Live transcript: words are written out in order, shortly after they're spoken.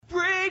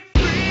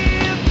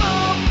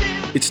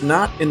It's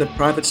not in the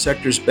private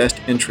sector's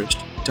best interest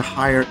to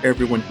hire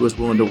everyone who is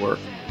willing to work.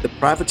 The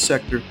private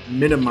sector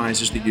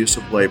minimizes the use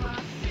of labor.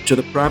 To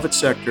the private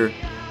sector,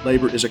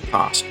 labor is a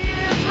cost.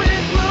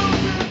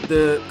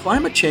 The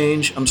climate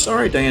change, I'm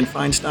sorry, Dianne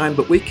Feinstein,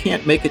 but we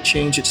can't make it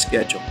change its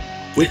schedule.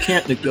 We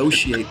can't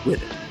negotiate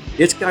with it.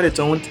 It's got its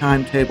own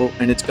timetable,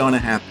 and it's going to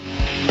happen.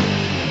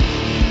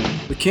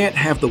 We can't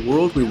have the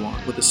world we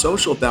want with the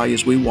social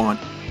values we want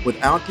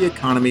without the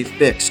economy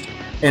fixed.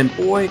 And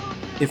boy,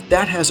 if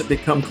that hasn't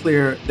become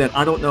clear, then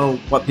I don't know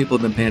what people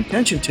have been paying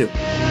attention to.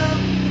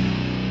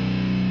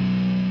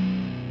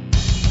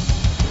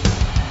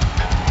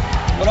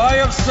 What I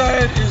have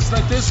said is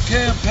that this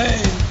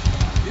campaign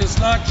is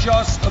not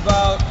just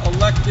about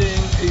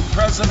electing a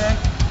president.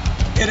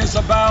 It is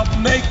about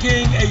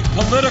making a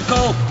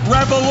political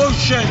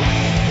revolution.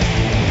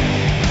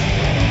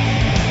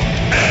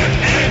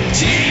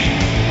 MMT.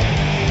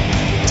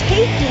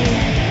 Taking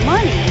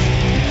money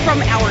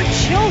from our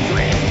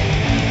children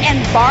and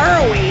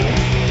borrowing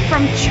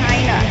from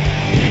China.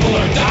 People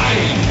are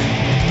dying.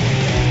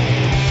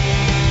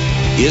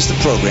 Is the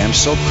program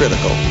so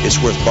critical it's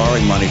worth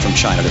borrowing money from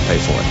China to pay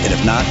for it? And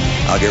if not,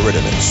 I'll get rid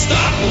of it.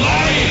 Stop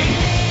lying!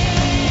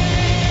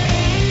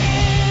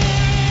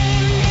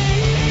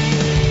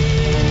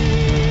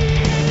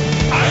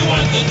 I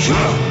want the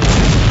truth!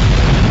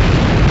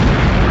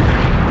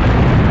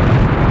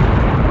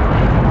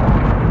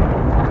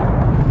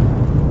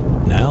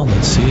 Now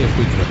let's see if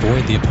we can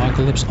avoid the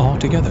apocalypse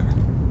altogether.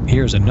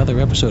 Here's another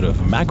episode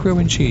of Macro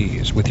and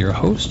Cheese with your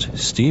host,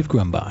 Steve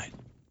Grumbine.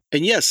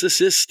 And yes,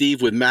 this is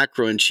Steve with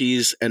Macro and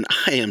Cheese, and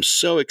I am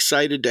so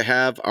excited to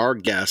have our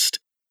guest,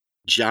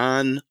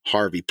 John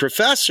Harvey,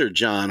 Professor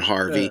John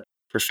Harvey,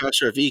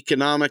 Professor of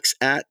Economics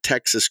at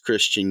Texas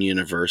Christian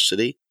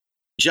University.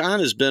 John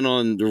has been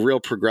on the Real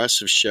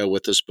Progressive Show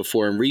with us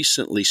before and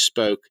recently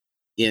spoke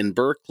in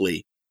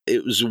Berkeley.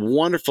 It was a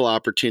wonderful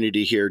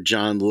opportunity to hear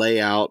John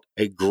lay out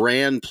a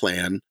grand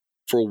plan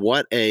for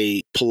what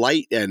a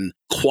polite and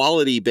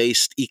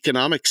quality-based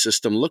economic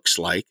system looks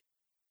like.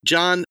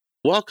 John,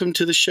 welcome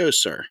to the show,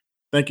 sir.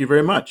 Thank you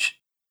very much.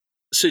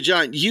 So,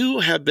 John, you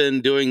have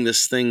been doing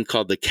this thing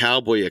called the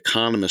Cowboy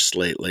Economist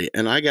lately,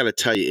 and I got to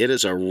tell you, it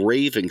is a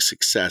raving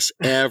success.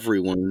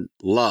 Everyone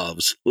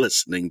loves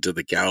listening to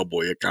the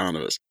Cowboy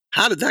Economist.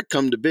 How did that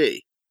come to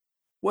be?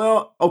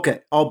 Well, okay,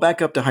 I'll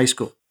back up to high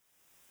school.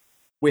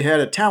 We had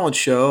a talent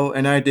show,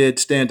 and I did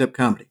stand-up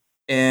comedy.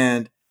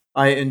 And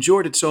I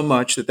enjoyed it so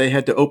much that they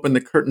had to open the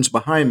curtains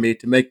behind me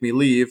to make me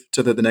leave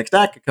so that the next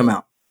act could come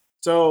out.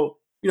 So,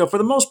 for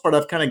the most part,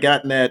 I've kind of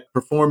gotten that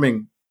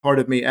performing part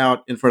of me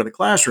out in front of the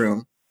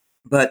classroom.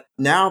 But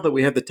now that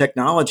we have the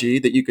technology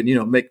that you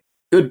can, make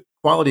good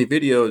quality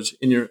videos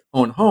in your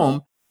own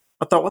home,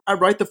 I thought, well, I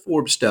write the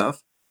Forbes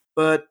stuff,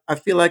 but I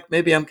feel like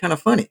maybe I'm kind of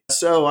funny.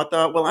 So I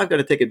thought, well, I've got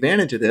to take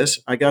advantage of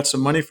this. I got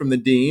some money from the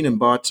dean and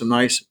bought some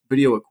nice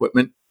video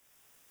equipment,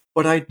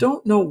 but I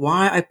don't know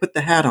why I put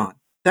the hat on.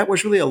 That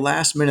was really a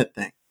last minute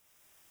thing.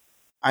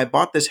 I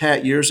bought this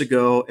hat years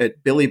ago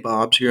at Billy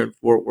Bob's here in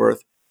Fort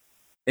Worth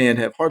and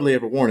have hardly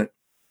ever worn it.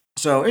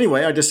 So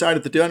anyway, I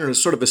decided to do it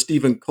as sort of a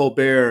Stephen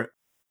Colbert,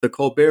 the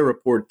Colbert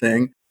Report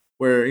thing,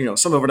 where,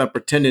 some of it I'm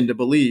pretending to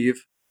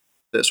believe,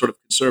 the sort of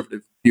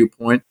conservative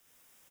viewpoint.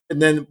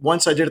 And then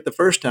once I did it the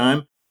first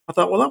time, I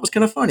thought, well, that was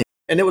kind of funny.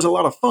 And it was a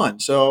lot of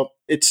fun. So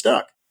it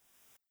stuck.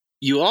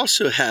 You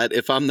also had,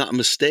 if I'm not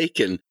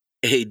mistaken,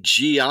 a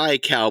GI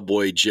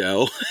Cowboy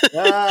Joe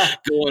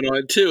going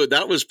on too.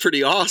 That was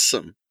pretty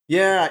awesome.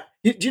 Yeah.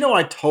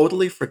 I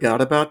totally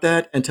forgot about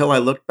that until I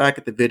looked back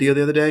at the video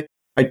the other day.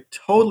 I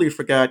totally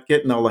forgot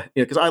getting all the,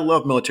 because I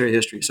love military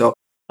history. So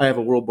I have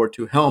a World War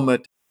II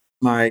helmet.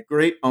 My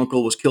great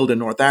uncle was killed in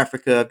North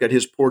Africa. I've got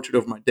his portrait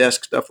over my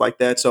desk, stuff like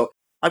that. So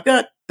I've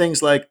got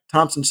things like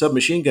Thompson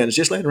submachine guns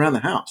just laying around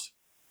the house.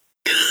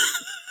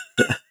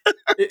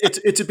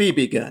 It's a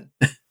BB gun,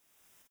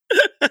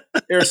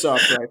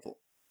 airsoft rifle.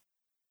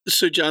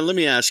 So, John, let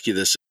me ask you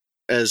this.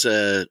 As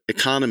an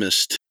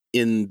economist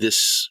in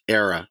this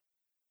era,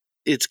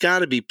 it's got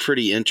to be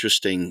pretty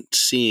interesting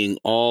seeing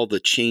all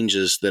the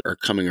changes that are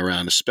coming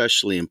around,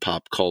 especially in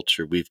pop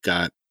culture. We've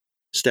got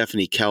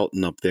Stephanie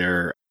Kelton up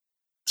there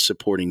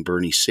supporting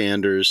Bernie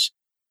Sanders,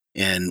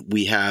 and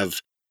we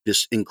have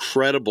this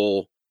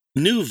incredible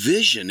new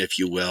vision, if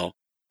you will,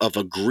 of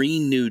a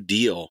Green New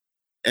Deal,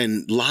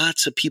 and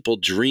lots of people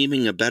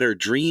dreaming a better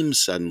dream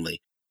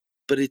suddenly.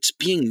 But it's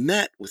being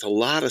met with a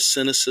lot of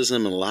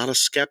cynicism and a lot of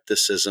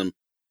skepticism,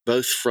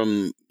 both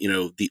from,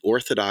 the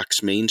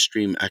orthodox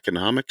mainstream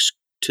economics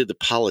to the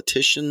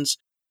politicians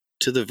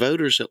to the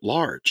voters at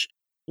large.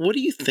 What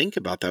do you think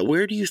about that?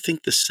 Where do you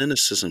think the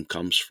cynicism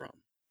comes from?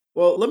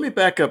 Well, let me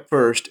back up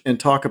first and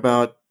talk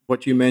about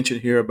what you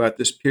mentioned here about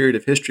this period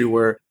of history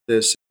where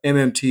this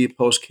MMT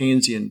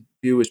post-Keynesian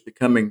view is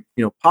becoming,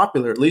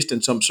 popular, at least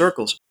in some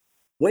circles.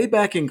 Way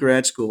back in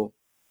grad school,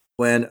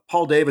 when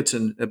Paul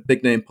Davidson, a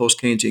big name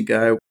post-Keynesian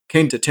guy,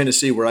 came to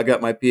Tennessee where I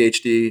got my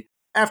PhD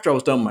after I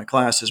was done with my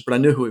classes, but I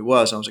knew who he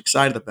was. I was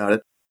excited about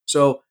it.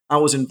 So I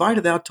was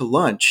invited out to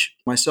lunch,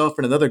 myself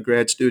and another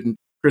grad student,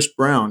 Chris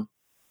Brown,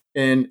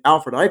 And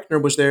Alfred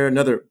Eichner was there,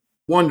 another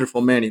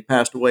wonderful man. He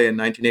passed away in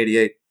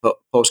 1988,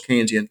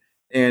 post-Keynesian.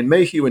 And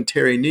Mayhew and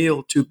Terry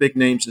Neal, two big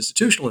names in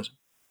institutionalism.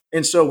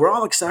 And so we're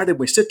all excited.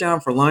 We sit down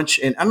for lunch,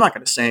 and I'm not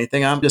going to say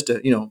anything. I'm just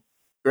a,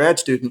 grad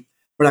student,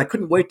 but I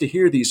couldn't wait to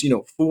hear these,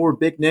 four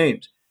big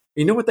names.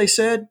 You know what they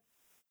said?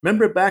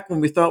 Remember back when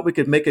we thought we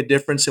could make a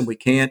difference and we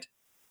can't?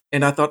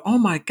 And I thought, oh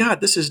my God,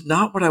 this is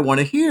not what I want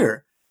to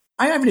hear.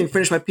 I haven't even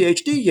finished my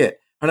PhD yet.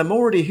 And I'm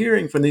already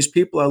hearing from these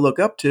people I look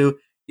up to,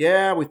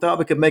 yeah, we thought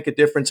we could make a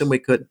difference and we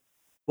couldn't.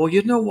 Well,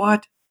 you know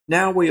what?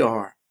 Now we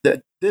are.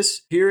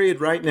 This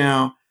period right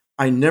now,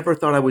 I never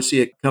thought I would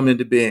see it come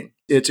into being.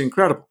 It's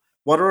incredible.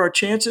 What are our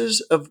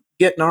chances of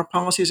getting our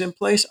policies in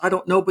place? I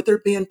don't know, but they're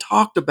being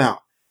talked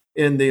about.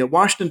 In the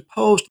Washington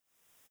Post,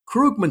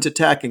 Krugman's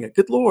attacking it.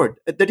 Good Lord,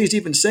 that he's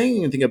even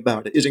saying anything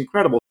about it is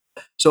incredible.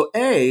 So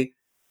A,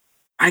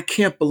 I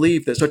can't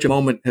believe that such a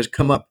moment has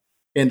come up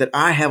and that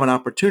I have an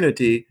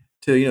opportunity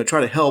to,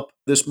 try to help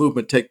this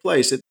movement take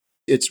place.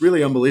 It's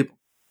really unbelievable.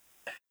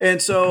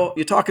 And so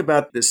you talk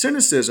about the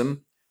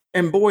cynicism,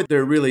 and boy,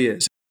 there really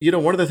is.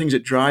 One of the things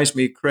that drives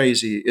me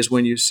crazy is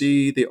when you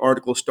see the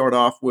article start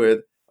off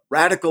with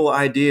radical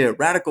idea,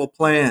 radical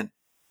plan.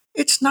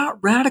 It's not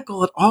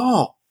radical at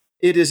all.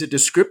 It is a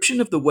description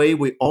of the way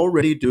we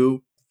already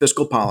do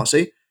fiscal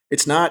policy.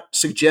 It's not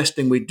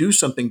suggesting we do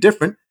something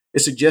different.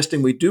 It's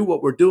suggesting we do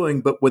what we're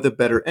doing, but with a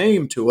better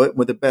aim to it,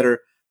 with a better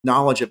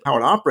knowledge of how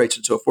it operates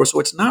and so forth. So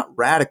it's not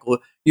radical.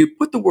 You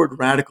put the word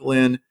radical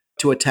in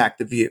to attack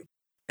the view.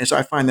 And so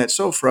I find that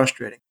so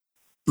frustrating.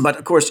 But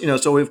of course,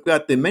 so we've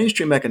got the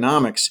mainstream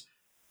economics,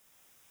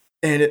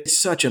 and it's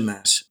such a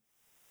mess.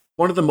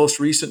 One of the most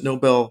recent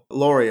Nobel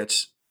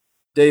laureates,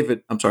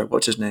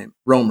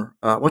 Romer,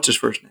 what's his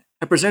first name?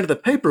 I presented a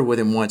paper with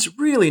him once,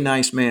 really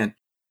nice man.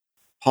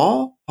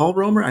 Paul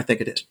Romer, I think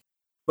it is.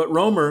 But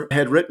Romer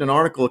had written an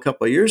article a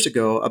couple of years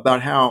ago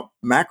about how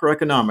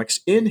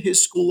macroeconomics in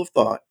his school of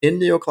thought, in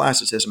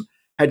neoclassicism,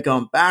 had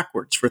gone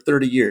backwards for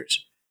 30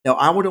 years. Now,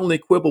 I would only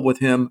quibble with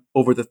him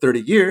over the 30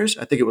 years,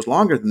 I think it was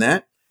longer than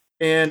that,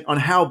 and on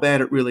how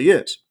bad it really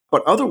is.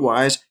 But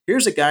otherwise,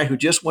 here's a guy who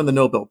just won the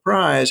Nobel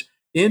Prize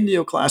in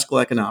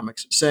neoclassical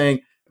economics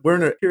saying we're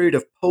in a period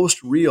of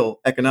post-real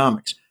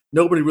economics.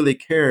 Nobody really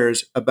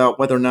cares about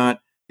whether or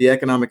not the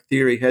economic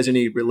theory has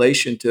any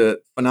relation to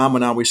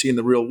phenomena we see in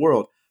the real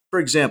world. For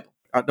example,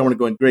 I don't want to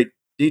go in great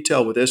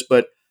detail with this,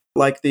 but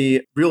like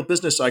the real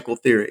business cycle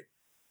theory,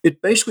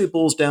 it basically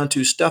boils down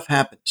to stuff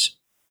happens,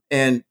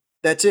 and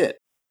that's it.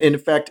 And in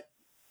fact,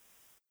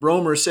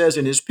 Romer says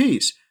in his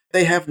piece,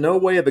 they have no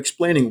way of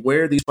explaining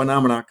where these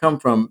phenomena come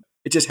from.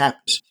 It just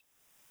happens.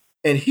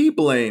 And he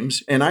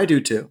blames, and I do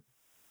too,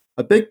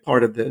 a big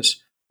part of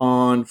this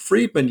on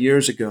Friedman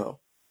years ago,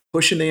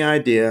 pushing the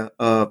idea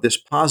of this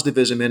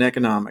positivism in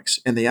economics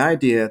and the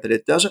idea that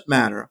it doesn't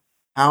matter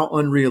how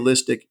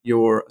unrealistic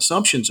your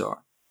assumptions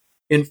are.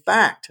 In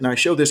fact, and I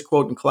show this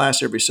quote in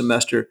class every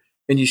semester,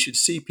 and you should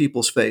see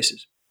people's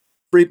faces.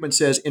 Friedman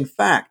says, in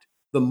fact,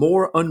 the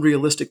more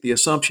unrealistic the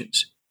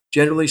assumptions,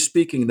 generally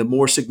speaking, the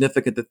more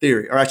significant the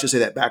theory, or I should say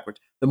that backwards.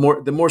 The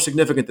more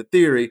significant the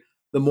theory,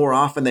 the more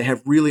often they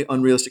have really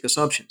unrealistic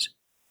assumptions.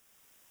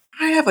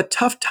 I have a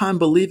tough time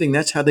believing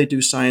that's how they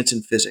do science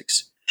and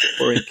physics,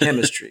 or in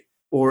chemistry,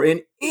 or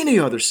in any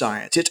other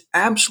science. It's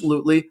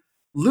absolutely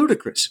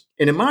ludicrous.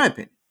 And in my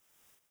opinion,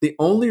 the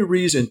only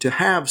reason to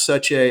have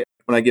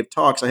when I give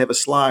talks, I have a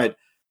slide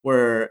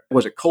where,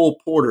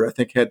 Cole Porter, I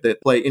think, had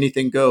that play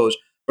Anything Goes,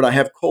 but I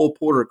have Cole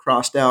Porter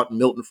crossed out and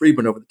Milton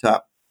Friedman over the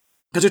top.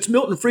 Because it's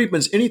Milton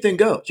Friedman's Anything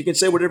Goes. You can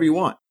say whatever you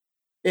want.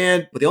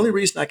 But the only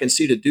reason I can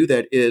see to do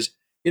that is,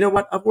 you know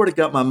what? I've already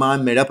got my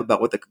mind made up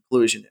about what the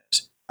conclusion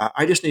is.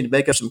 I just need to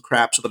make up some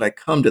crap so that I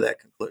come to that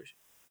conclusion.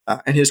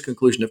 And his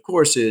conclusion, of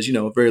course, is,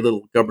 very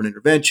little government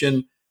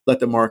intervention, let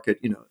the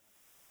market,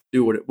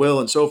 do what it will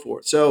and so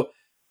forth. So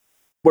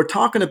we're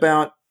talking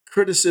about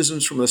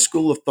criticisms from a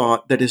school of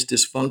thought that is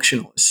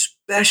dysfunctional,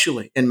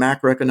 especially in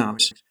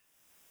macroeconomics.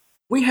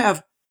 We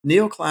have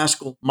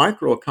neoclassical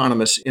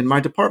microeconomists in my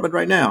department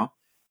right now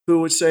who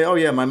would say, oh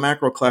yeah, my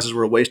macro classes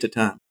were a waste of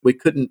time. We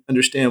couldn't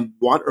understand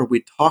what are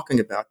we talking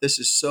about. This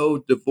is so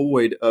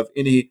devoid of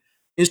any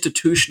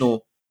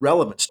institutional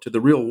relevance to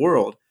the real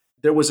world.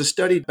 There was a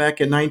study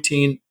back in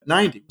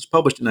 1990, it was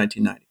published in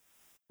 1990,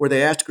 where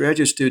they asked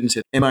graduate students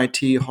at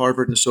MIT,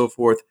 Harvard, and so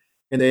forth,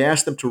 and they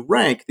asked them to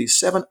rank these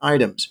 7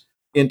 items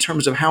in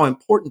terms of how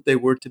important they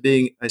were to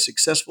being a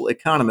successful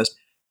economist,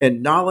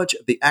 and knowledge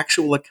of the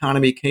actual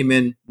economy came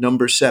in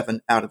number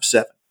 7 out of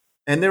 7.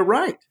 And they're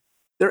right.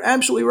 They're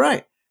absolutely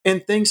right.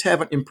 And things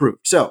haven't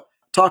improved. So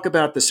talk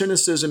about the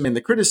cynicism and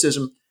the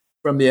criticism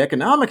from the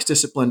economics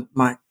discipline.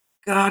 My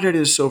God, it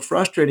is so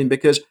frustrating,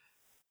 because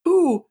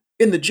who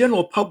in the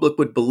general public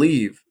would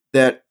believe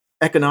that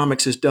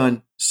economics is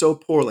done so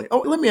poorly? Oh,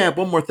 let me add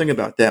one more thing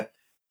about that.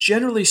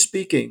 Generally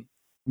speaking,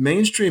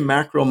 mainstream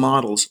macro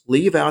models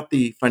leave out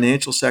the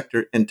financial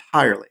sector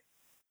entirely.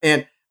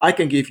 And I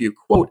can give you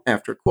quote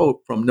after quote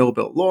from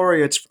Nobel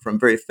laureates, from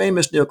very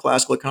famous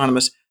neoclassical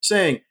economists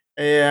saying,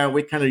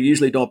 we kind of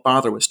usually don't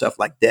bother with stuff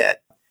like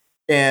that.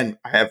 And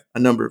I have a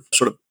number of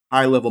sort of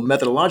high-level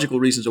methodological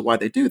reasons of why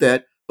they do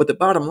that. But the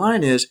bottom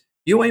line is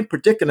you ain't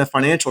predicting a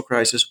financial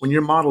crisis when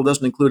your model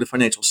doesn't include a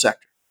financial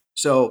sector.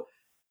 So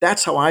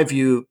that's how I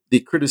view the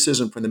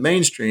criticism from the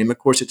mainstream. Of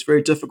course, it's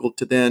very difficult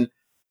to then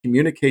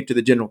communicate to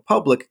the general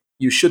public.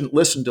 You shouldn't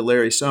listen to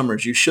Larry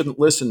Summers. You shouldn't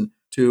listen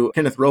to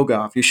Kenneth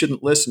Rogoff. You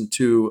shouldn't listen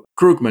to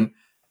Krugman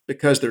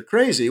because they're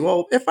crazy.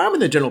 Well, if I'm in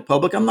the general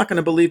public, I'm not going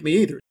to believe me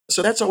either.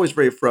 So that's always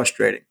very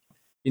frustrating.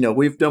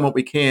 We've done what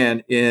we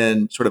can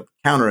in sort of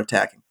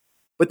counterattacking.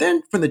 But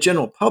then from the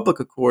general public,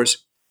 of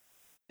course,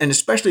 and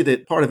especially the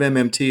part of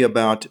MMT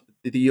about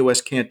the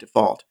U.S. can't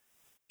default,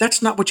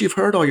 that's not what you've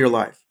heard all your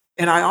life.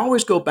 And I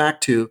always go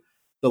back to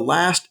the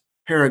last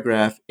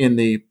paragraph in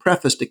the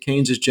preface to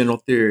Keynes's General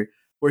Theory,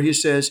 where he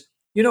says,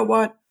 you know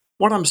what?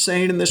 What I'm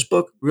saying in this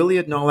book really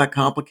isn't all that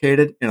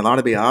complicated, and it ought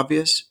to be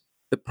obvious.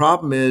 The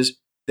problem is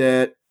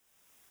that,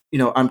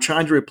 I'm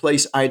trying to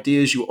replace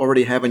ideas you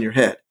already have in your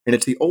head. And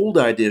it's the old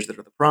ideas that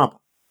are the problem,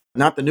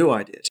 not the new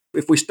ideas.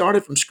 If we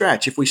started from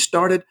scratch, if we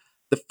started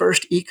the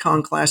first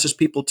econ classes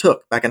people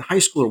took back in high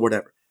school or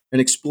whatever,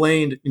 and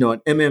explained,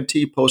 an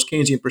MMT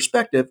post-Keynesian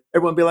perspective,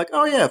 everyone would be like,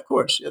 oh yeah, of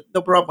course,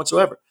 no problem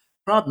whatsoever.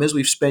 The problem is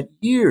we've spent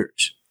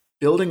years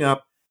building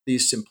up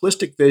these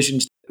simplistic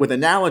visions with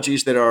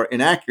analogies that are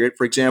inaccurate.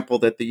 For example,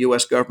 that the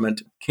U.S.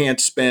 government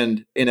can't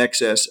spend in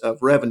excess of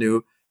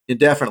revenue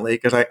indefinitely,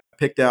 because I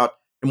picked out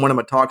in one of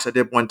my talks I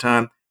did one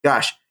time,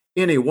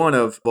 any one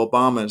of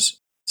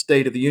Obama's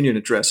State of the Union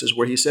addresses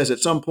where he says at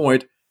some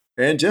point,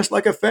 and just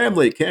like a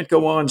family can't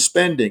go on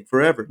spending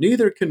forever,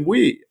 neither can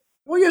we.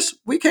 Well, yes,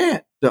 we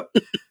can.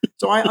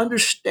 So I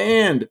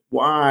understand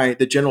why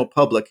the general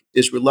public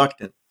is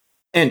reluctant.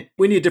 And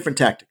we need different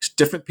tactics.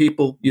 Different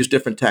people use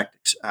different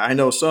tactics. I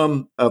know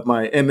some of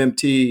my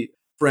MMT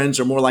friends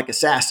are more like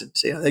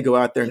assassins. They go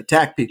out there and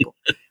attack people.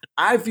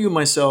 I view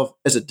myself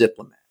as a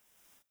diplomat.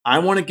 I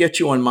want to get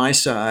you on my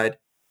side.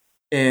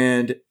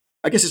 And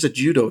I guess it's a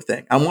judo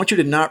thing. I want you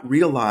to not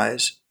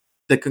realize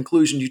the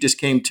conclusion you just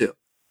came to.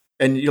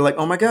 And you're like,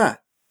 oh my God,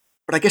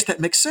 but I guess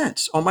that makes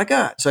sense. Oh my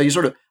God. So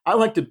I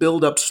like to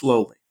build up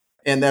slowly.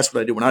 And that's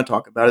what I do when I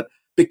talk about it,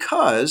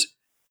 because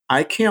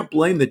I can't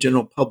blame the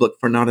general public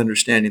for not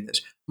understanding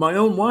this. My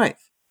own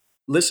wife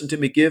listened to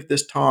me give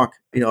this talk,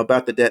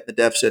 about the debt and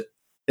the deficit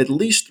at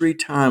least 3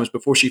 times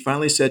before she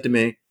finally said to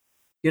me,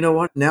 you know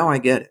what, now I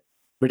get it.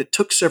 But it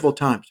took several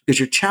times because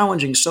you're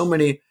challenging so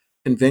many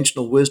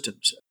conventional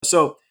wisdoms.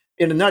 So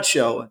in a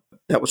nutshell,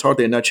 that was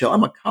hardly a nutshell.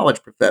 I'm a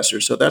college professor,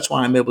 so that's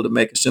why I'm able to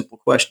make a simple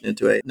question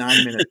into a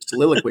 9-minute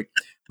soliloquy.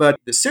 But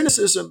the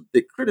cynicism,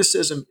 the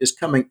criticism is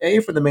coming,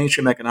 A, from the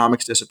mainstream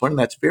economics discipline, and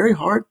that's very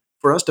hard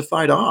for us to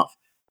fight off,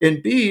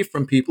 and B,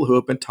 from people who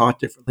have been taught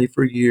differently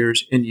for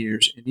years and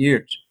years and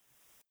years.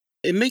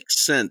 It makes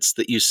sense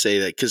that you say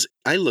that, because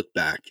I look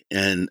back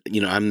and,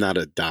 I'm not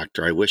a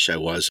doctor. I wish I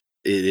was.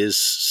 It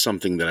is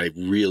something that I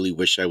really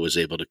wish I was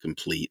able to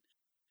complete.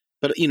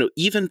 But,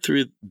 even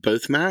through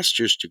both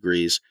master's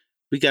degrees,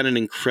 we got an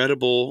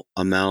incredible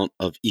amount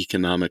of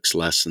economics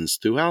lessons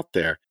throughout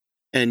there.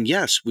 And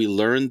yes, we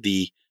learned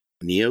the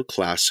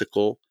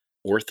neoclassical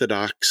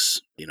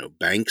orthodox,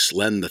 banks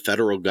lend the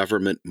federal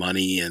government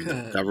money and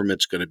the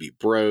government's going to be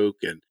broke.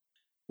 And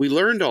we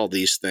learned all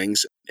these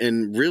things.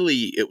 And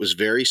really, it was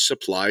very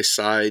supply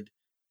side,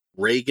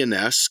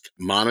 Reagan-esque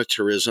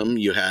monetarism.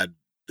 You had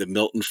the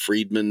Milton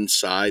Friedman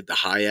side, the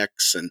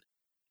Hayeks.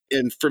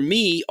 And for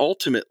me,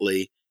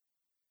 ultimately,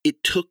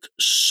 it took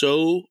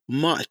so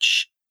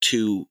much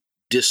to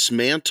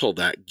dismantle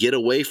that, get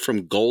away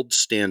from gold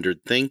standard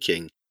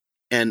thinking,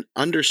 and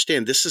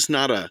understand this is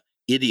not a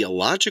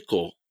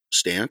ideological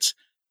stance.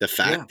 The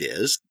fact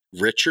is,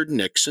 Richard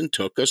Nixon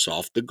took us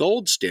off the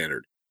gold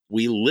standard.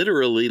 We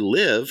literally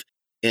live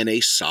in a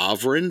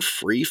sovereign,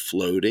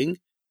 free-floating,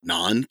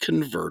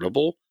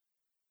 non-convertible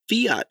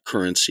fiat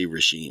currency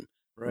regime.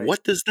 Right.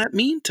 What does that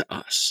mean to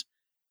us?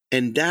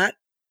 And that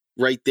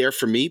right there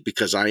for me,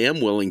 because I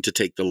am willing to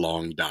take the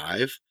long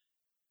dive,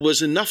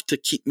 was enough to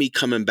keep me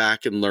coming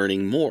back and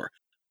learning more.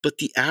 But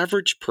the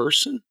average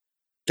person,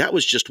 that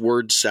was just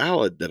word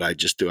salad that I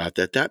just threw out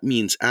there. That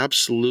means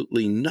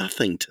absolutely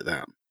nothing to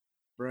them.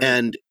 Right.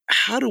 And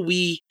how do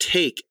we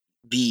take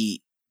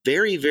the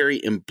very,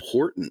 very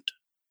important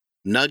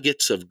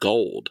nuggets of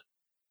gold,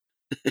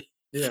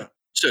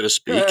 so to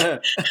speak,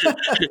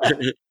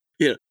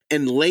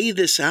 and lay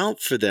this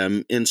out for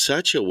them in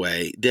such a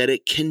way that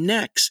it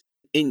connects?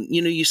 And,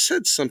 you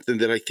said something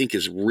that I think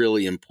is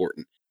really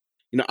important.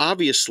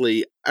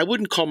 Obviously, I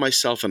wouldn't call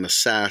myself an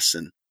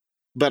assassin,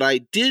 but I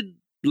did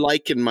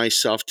liken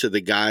myself to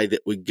the guy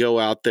that would go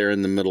out there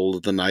in the middle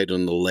of the night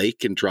on the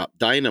lake and drop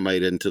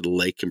dynamite into the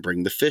lake and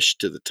bring the fish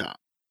to the top.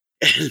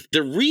 And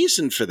the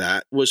reason for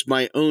that was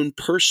my own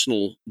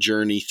personal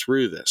journey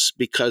through this,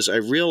 because I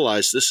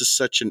realized this is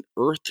such an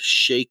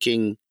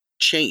earth-shaking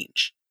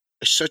change,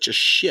 such a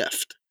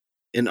shift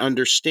in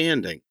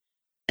understanding.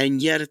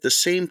 And yet at the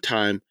same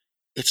time,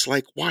 it's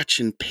like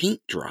watching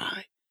paint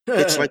dry.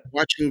 It's like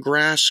watching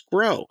grass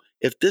grow.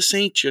 If this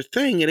ain't your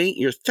thing, it ain't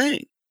your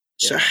thing.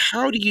 So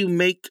how do you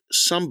make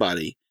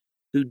somebody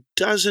who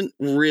doesn't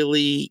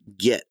really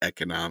get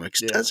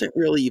economics, Yeah. doesn't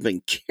really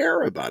even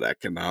care about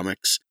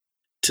economics,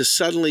 to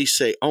suddenly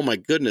say, oh my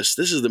goodness,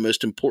 this is the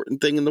most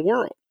important thing in the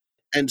world.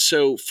 And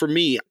so for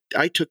me,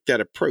 I took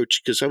that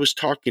approach because I was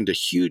talking to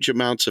huge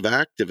amounts of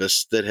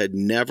activists that had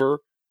never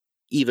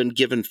even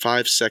given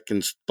 5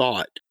 seconds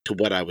thought to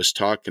what I was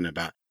talking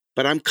about.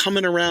 But I'm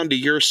coming around to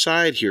your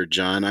side here,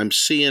 John. I'm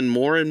seeing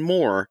more and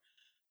more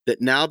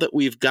that now that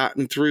we've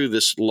gotten through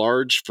this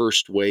large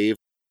first wave,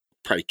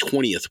 probably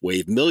 20th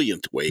wave,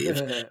 millionth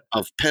wave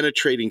of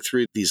penetrating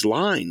through these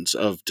lines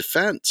of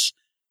defense,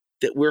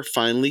 that we're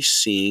finally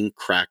seeing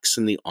cracks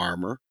in the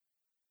armor.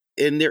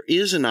 And there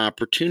is an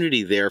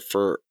opportunity there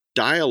for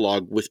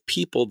dialogue with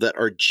people that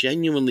are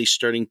genuinely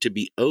starting to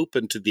be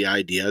open to the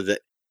idea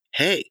that,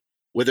 hey,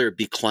 whether it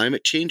be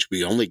climate change,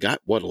 we only got,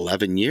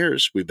 11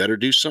 years. We better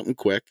do something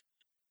quick.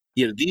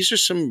 These are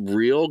some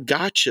real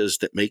gotchas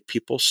that make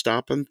people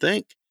stop and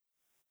think.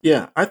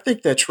 Yeah, I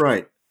think that's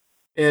right.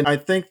 And I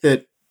think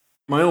that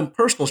my own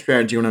personal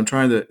strategy when I'm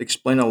trying to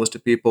explain all this to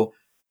people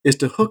is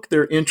to hook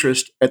their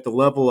interest at the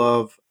level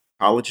of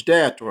college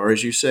debt, or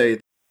as you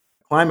say,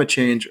 climate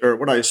change. Or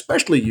what I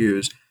especially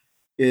use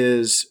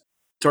is,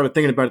 started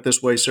thinking about it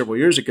this way several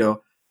years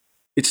ago.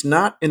 It's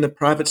not in the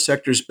private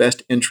sector's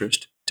best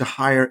interest to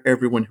hire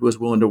everyone who is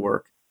willing to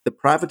work. The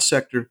private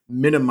sector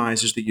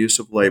minimizes the use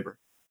of labor.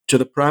 To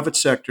the private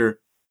sector,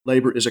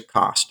 labor is a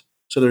cost.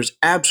 So there's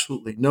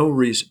absolutely no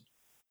reason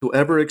to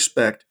ever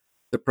expect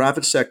the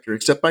private sector,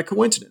 except by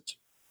coincidence,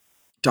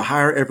 to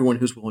hire everyone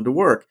who's willing to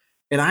work.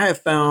 And I have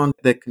found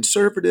that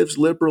conservatives,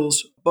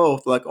 liberals,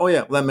 both, like, oh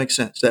yeah, well, that makes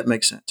sense. That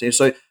makes sense. And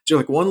so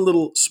like one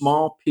little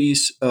small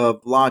piece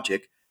of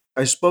logic.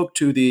 I spoke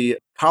to the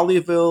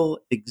Colleyville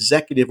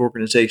Executive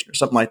Organization or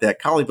something like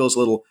that. Colleyville's a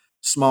little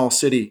small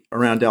city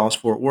around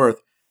Dallas-Fort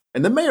Worth.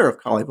 And the mayor of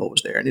Colleyville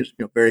was there, and he was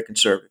a very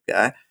conservative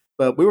guy.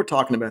 But we were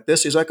talking about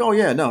this. He's like, oh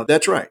yeah, no,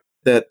 that's right.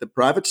 That the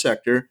private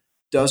sector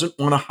doesn't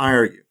want to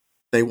hire you.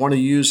 They want to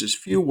use as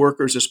few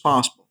workers as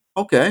possible.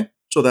 Okay,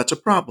 so that's a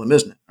problem,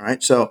 isn't it? All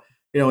right. So,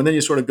 and then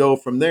you sort of go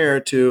from there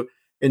to,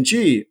 and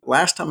gee,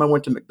 last time I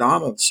went to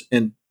McDonald's,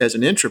 and as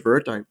an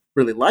introvert, I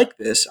really like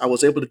this. I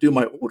was able to do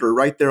my order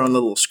right there on the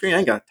little screen. I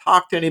ain't got to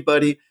talk to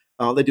anybody.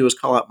 All they do is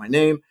call out my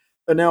name.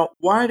 But now,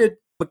 why did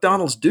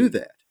McDonald's do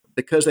that?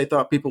 Because they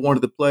thought people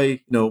wanted to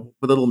play, with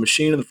a little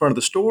machine in the front of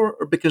the store,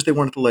 or because they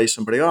wanted to lay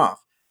somebody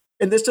off?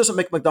 And this doesn't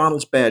make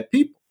McDonald's bad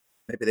people.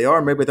 Maybe they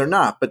are, maybe they're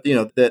not. But,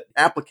 that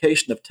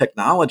application of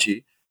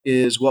technology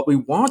is what we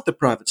want the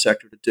private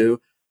sector to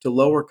do to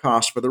lower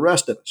costs for the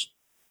rest of us.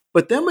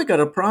 But then we got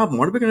a problem.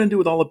 What are we going to do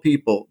with all the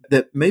people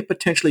that may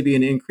potentially be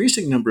an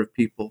increasing number of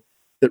people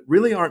that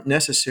really aren't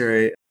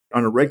necessary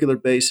on a regular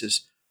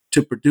basis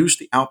to produce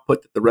the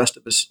output that the rest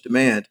of us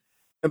demand?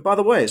 And by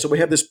the way, so we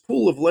have this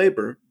pool of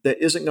labor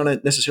that isn't going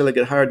to necessarily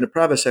get hired in the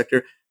private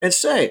sector. And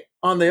say,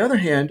 on the other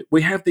hand,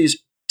 we have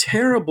these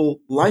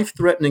terrible,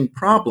 life-threatening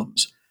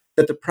problems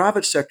that the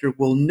private sector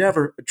will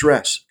never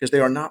address because they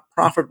are not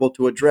profitable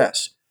to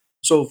address.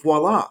 So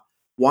voila,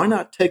 why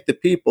not take the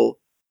people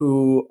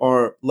who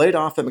are laid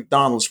off at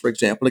McDonald's, for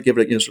example, to give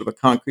it sort of a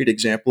concrete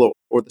example,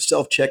 or the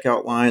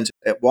self-checkout lines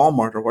at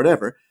Walmart or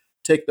whatever,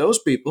 take those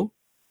people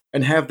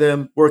and have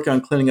them work on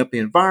cleaning up the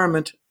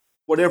environment,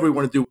 whatever we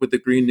want to do with the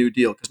Green New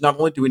Deal. Because not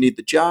only do we need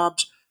the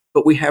jobs,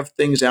 but we have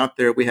things out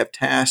there, we have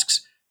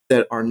tasks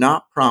that are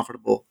not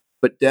profitable,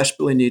 but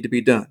desperately need to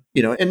be done.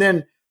 And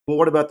then, well,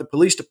 what about the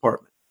police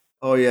department?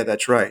 Oh yeah,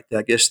 that's right.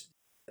 I guess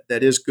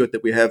that is good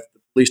that we have the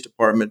police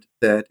department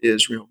that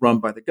is run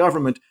by the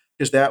government,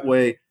 because that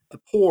way the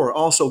poor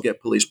also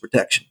get police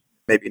protection.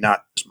 Maybe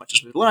not as much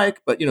as we'd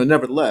like, but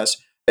nevertheless,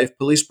 if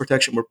police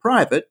protection were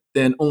private,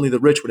 then only the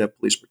rich would have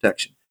police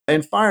protection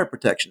and fire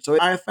protection. So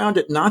I have found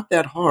it not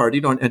that hard,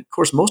 and of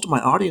course, most of my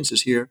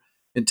audiences here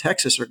in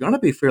Texas are going to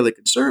be fairly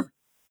conservative,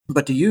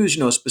 but to use,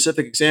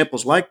 specific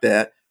examples like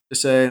that to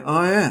say,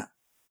 oh yeah,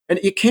 and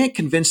you can't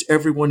convince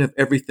everyone of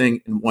everything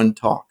in one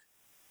talk.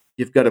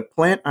 You've got to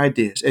plant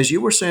ideas. As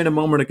you were saying a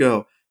moment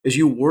ago, as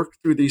you work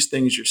through these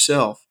things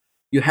yourself,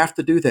 you have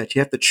to do that. You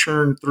have to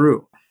churn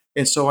through.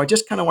 And so I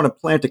just kind of want to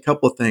plant a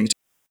couple of things.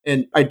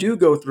 And I do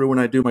go through when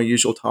I do my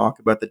usual talk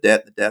about the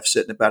debt and the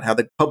deficit and about how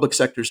the public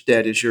sector's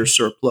debt is your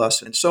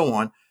surplus and so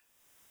on.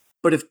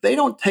 But if they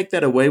don't take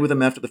that away with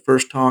them after the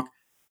first talk,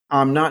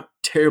 I'm not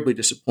terribly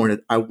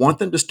disappointed. I want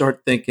them to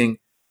start thinking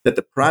that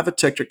the private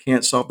sector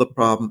can't solve the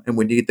problem and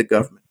we need the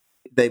government.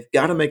 They've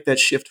got to make that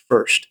shift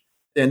first.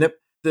 And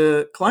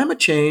the climate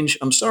change,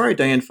 I'm sorry,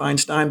 Dianne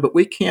Feinstein, but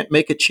we can't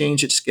make it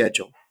change its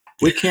schedule.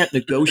 We can't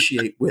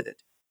negotiate with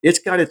it. It's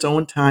got its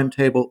own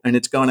timetable, and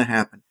it's going to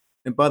happen.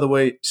 And by the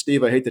way,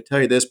 Steve, I hate to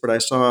tell you this, but I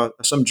saw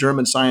some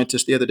German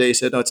scientist the other day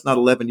said, no, it's not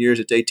 11 years,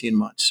 it's 18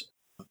 months.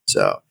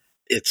 So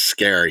it's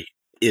scary.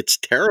 It's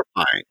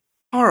terrifying.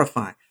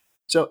 Horrifying.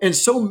 So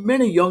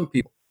many young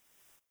people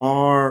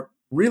are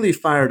really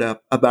fired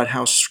up about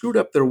how screwed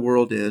up their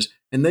world is,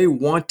 and they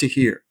want to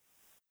hear.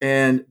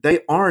 And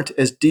they aren't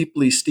as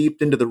deeply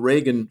steeped into the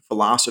Reagan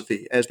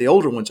philosophy as the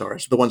older ones are,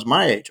 as the ones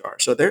my age are.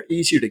 So they're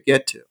easier to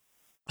get to.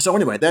 So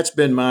anyway, that's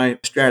been my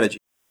strategy.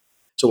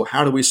 So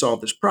how do we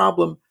solve this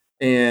problem?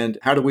 And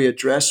how do we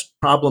address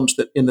problems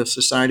that in the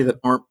society that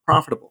aren't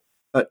profitable?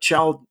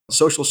 Child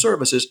social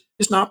services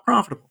is not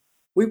profitable.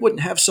 We wouldn't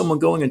have someone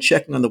going and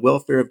checking on the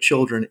welfare of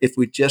children if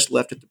we just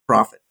left it to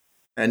profit.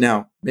 And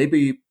now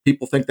maybe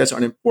people think that's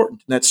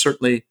unimportant, and that's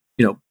certainly,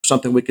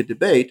 something we could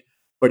debate.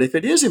 But if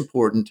it is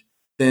important,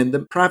 then the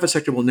private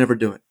sector will never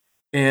do it.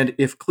 And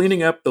if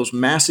cleaning up those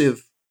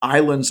massive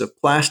islands of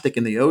plastic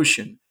in the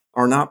ocean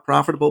are not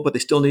profitable, but they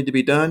still need to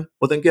be done,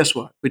 well, then guess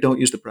what? We don't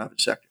use the private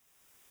sector.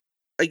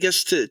 I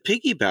guess to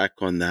piggyback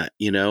on that,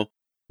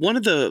 one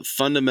of the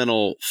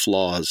fundamental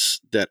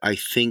flaws that I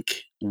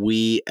think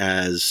we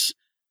as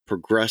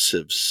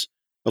progressives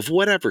of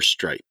whatever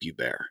stripe you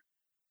bear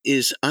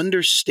is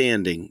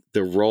understanding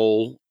the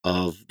role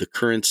of the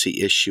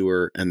currency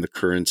issuer and the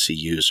currency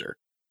user,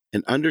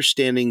 and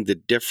understanding the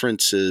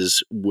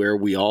differences where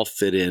we all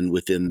fit in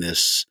within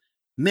this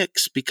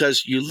mix.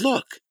 Because you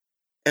look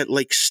at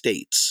like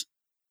states,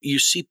 you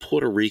see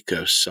Puerto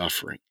Rico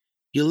suffering.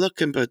 You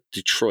look at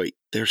Detroit,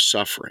 they're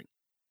suffering.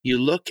 You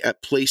look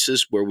at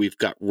places where we've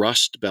got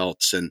rust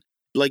belts, and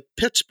like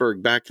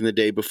Pittsburgh back in the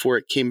day before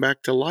it came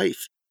back to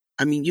life.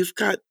 I mean, you've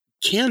got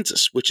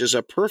Kansas, which is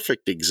a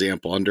perfect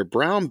example under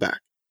Brownback.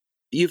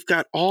 You've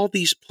got all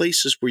these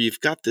places where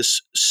you've got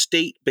this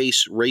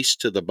state-based race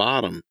to the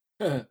bottom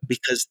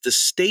because the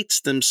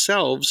states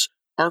themselves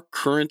are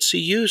currency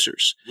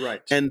users.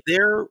 Right. And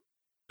they're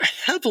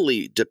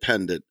heavily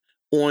dependent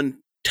on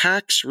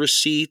tax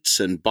receipts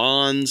and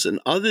bonds and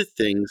other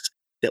things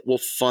that will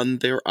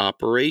fund their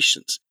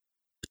operations.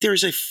 But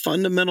there's a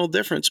fundamental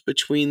difference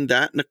between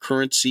that and a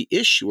currency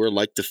issuer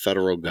like the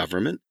federal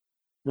government,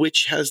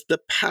 which has the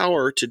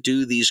power to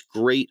do these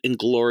great and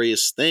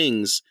glorious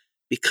things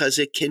because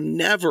it can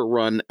never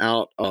run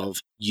out of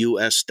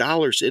US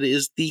dollars. It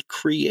is the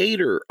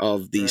creator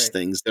of these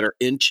things that are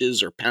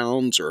inches or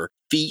pounds or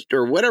feet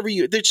or whatever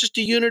they're just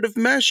a unit of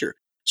measure.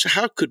 So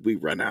how could we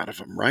run out of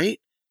them, right?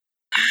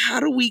 How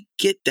do we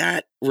get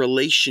that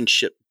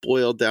relationship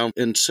boiled down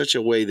in such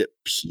a way that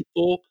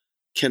people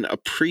can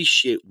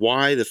appreciate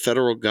why the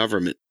federal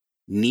government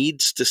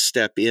needs to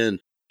step in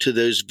to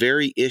those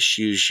very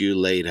issues you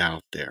laid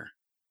out there?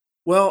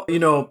 Well,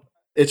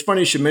 it's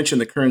funny you should mention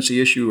the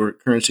currency issue or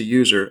currency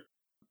user.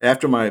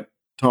 After my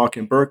talk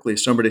in Berkeley,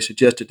 somebody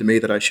suggested to me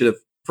that I should have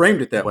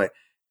framed it that way.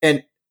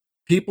 And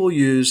people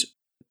use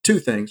two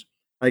things,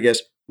 I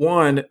guess.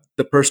 One,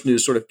 the person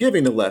who's sort of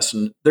giving the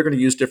lesson, they're going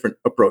to use different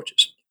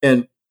approaches.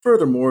 And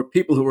furthermore,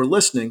 people who are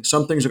listening,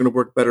 some things are going to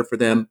work better for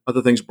them,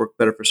 other things work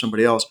better for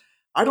somebody else.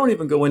 I don't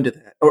even go into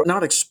that, or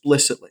not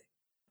explicitly.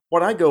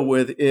 What I go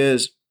with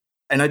is,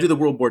 and I do the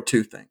World War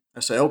II thing. I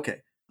say,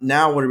 okay,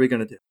 now what are we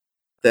going to do?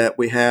 That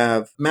we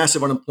have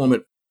massive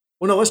unemployment.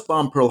 Well, no, let's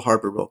bomb Pearl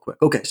Harbor real quick.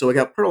 Okay, so we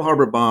got Pearl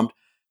Harbor bombed.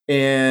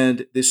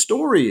 And the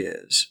story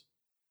is,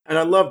 and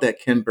I love that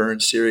Ken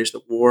Burns series,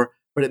 The War,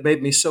 but it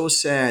made me so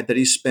sad that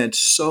he spent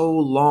so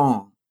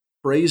long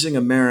praising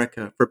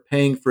America for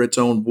paying for its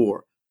own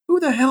war. Who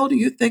the hell do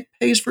you think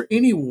pays for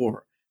any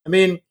war? I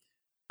mean,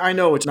 I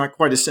know it's not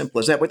quite as simple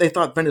as that, but they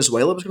thought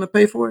Venezuela was going to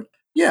pay for it?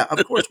 Yeah,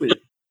 of course we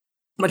did.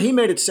 But he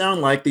made it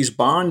sound like these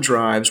bond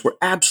drives were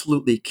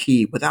absolutely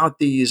key. Without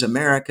these,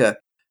 America,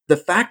 the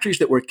factories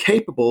that were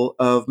capable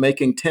of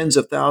making tens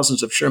of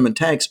thousands of Sherman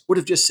tanks would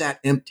have just sat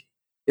empty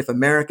if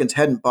Americans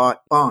hadn't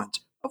bought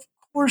bonds. Of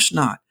course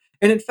not.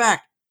 And in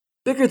fact,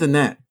 bigger than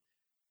that,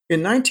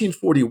 in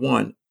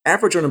 1941,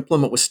 average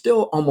unemployment was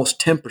still almost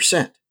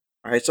 10%.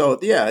 All right, so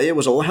yeah, it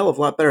was a hell of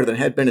a lot better than it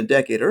had been a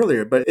decade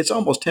earlier, but it's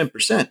almost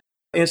 10%.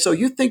 And so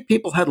you think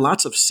people had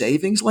lots of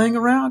savings laying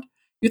around?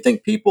 You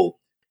think people,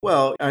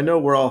 well, I know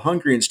we're all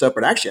hungry and stuff,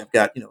 but actually I've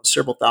got,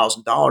 several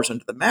 $1,000s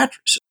under the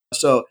mattress.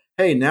 So,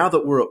 hey, now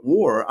that we're at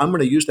war, I'm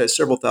going to use that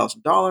several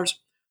 $1,000s.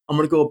 I'm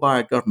going to go buy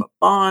a government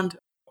bond,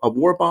 a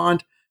war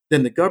bond.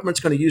 Then the government's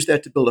going to use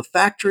that to build a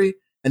factory,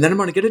 and then I'm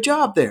going to get a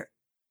job there.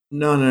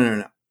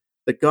 No.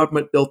 The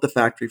government built the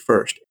factory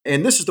first.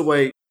 And this is the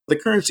way the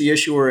currency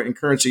issuer and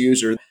currency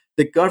user,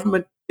 the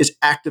government is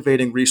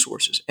activating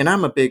resources. And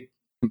I'm a big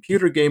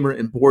computer gamer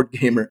and board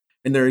gamer.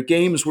 And there are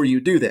games where you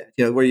do that,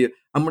 where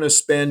I'm going to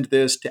spend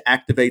this to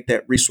activate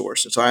that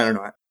resource. And so I don't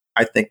know,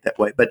 I think that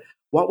way. But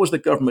what was the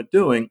government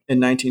doing in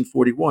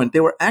 1941? They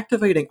were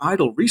activating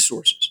idle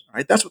resources,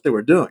 right? That's what they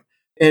were doing.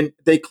 And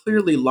they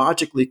clearly,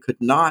 logically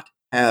could not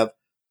have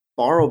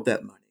borrowed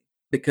that money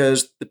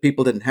because the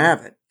people didn't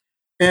have it.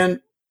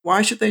 And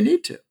why should they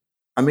need to?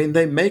 I mean,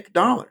 they make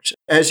dollars,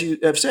 as you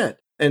have said.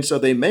 And so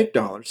they make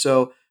dollars.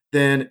 So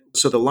the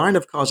line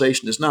of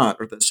causation is not,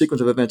 or the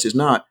sequence of events is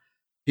not,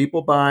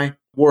 people buy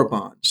war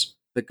bonds.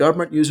 The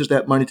government uses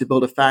that money to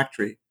build a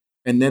factory,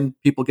 and then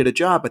people get a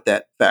job at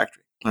that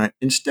factory. All right.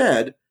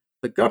 Instead,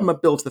 the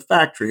government builds the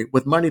factory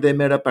with money they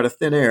made up out of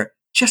thin air,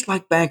 just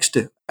like banks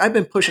do. I've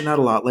been pushing that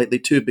a lot lately,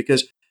 too,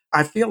 because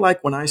I feel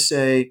like when I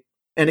say,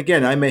 and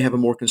again, I may have a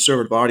more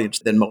conservative audience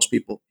than most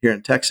people here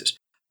in Texas,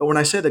 but when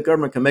I say the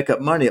government can make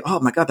up money, oh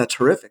my God, that's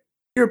horrific.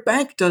 Your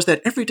bank does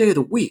that every day of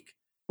the week.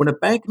 When a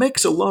bank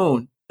makes a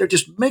loan, they're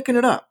just making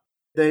it up.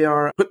 They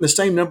are putting the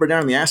same number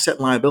down on the asset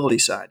and liability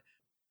side.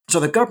 So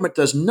the government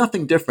does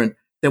nothing different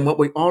than what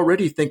we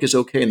already think is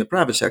okay in the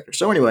private sector.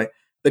 So anyway,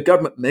 the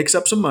government makes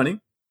up some money,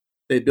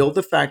 they build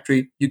the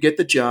factory, you get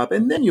the job,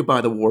 and then you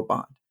buy the war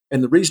bond.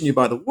 And the reason you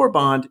buy the war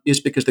bond is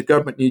because the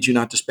government needs you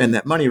not to spend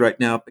that money right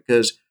now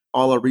because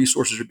all our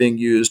resources are being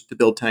used to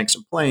build tanks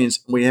and planes,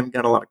 and we haven't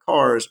got a lot of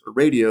cars or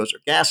radios or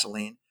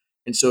gasoline.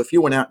 And so if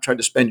you went out and tried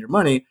to spend your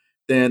money,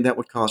 then that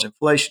would cause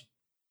inflation.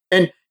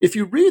 And if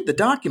you read the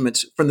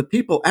documents from the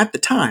people at the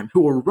time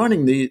who were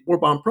running the war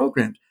bond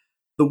programs,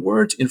 the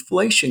words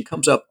inflation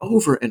comes up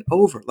over and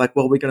over, like,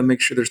 well, we got to make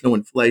sure there's no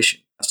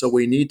inflation. So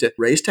we need to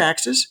raise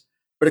taxes.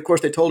 But of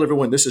course, they told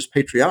everyone this is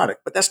patriotic,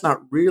 but that's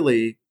not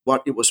really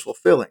what it was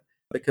fulfilling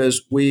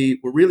because we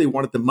really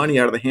wanted the money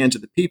out of the hands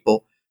of the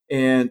people,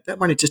 and that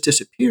money just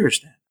disappears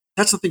then.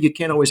 That's something you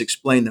can't always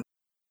explain, though.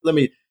 Let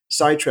me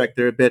sidetrack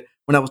there a bit.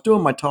 When I was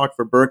doing my talk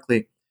for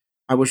Berkeley,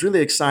 I was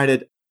really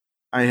excited.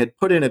 I had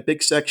put in a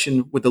big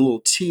section with a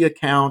little T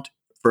account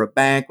for a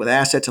bank with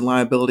assets and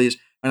liabilities,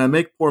 and I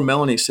make poor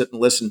Melanie sit and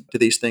listen to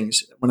these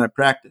things when I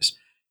practice.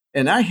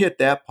 And I hit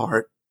that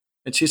part,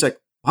 and she's like,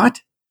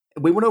 what?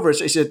 And we went over it.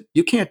 She said,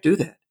 you can't do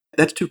that.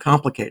 That's too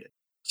complicated.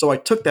 So I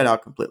took that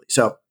out completely.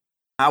 So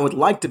I would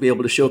like to be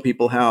able to show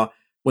people how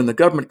when the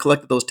government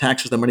collected those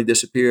taxes, the money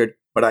disappeared,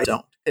 but I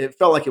don't. It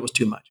felt like it was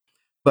too much.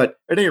 But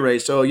at any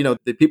rate, so,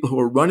 the people who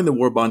were running the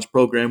war bonds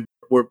program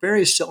were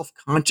very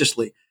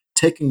self-consciously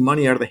taking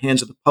money out of the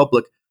hands of the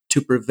public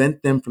to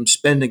prevent them from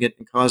spending it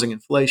and causing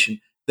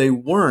inflation. They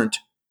weren't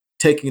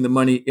taking the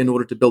money in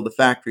order to build the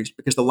factories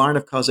because the line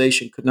of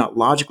causation could not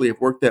logically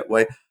have worked that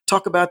way.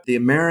 Talk about the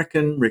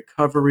American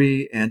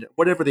Recovery and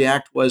whatever the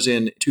act was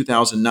in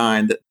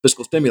 2009, the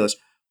fiscal stimulus.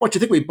 What, do you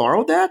think we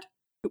borrowed that?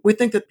 We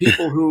think that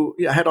people who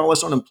had all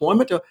this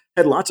unemployment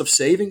had lots of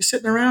savings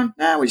sitting around?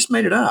 Nah, we just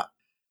made it up.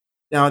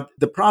 Now,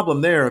 the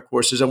problem there, of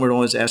course, is everyone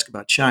always asks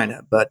about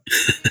China. But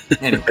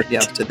anyway,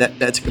 so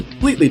that's a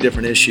completely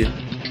different issue.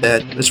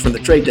 That is from the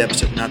trade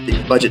deficit, not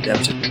the budget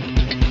deficit.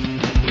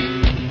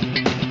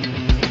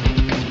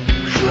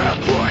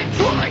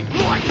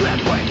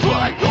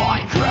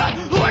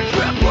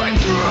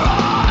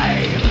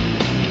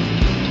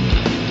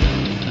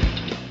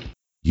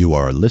 You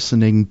are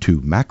listening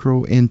to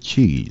Macro and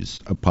Cheese,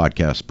 a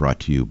podcast brought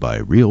to you by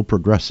Real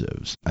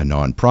Progressives, a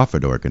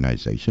nonprofit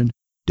organization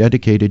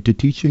dedicated to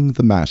teaching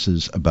the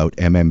masses about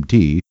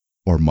MMT,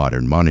 or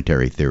modern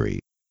monetary theory.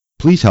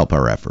 Please help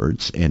our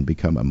efforts and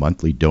become a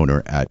monthly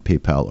donor at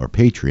PayPal or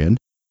Patreon.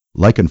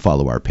 Like and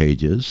follow our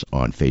pages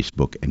on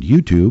Facebook and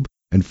YouTube,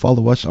 and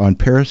follow us on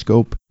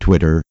Periscope,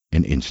 Twitter,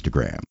 and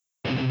Instagram.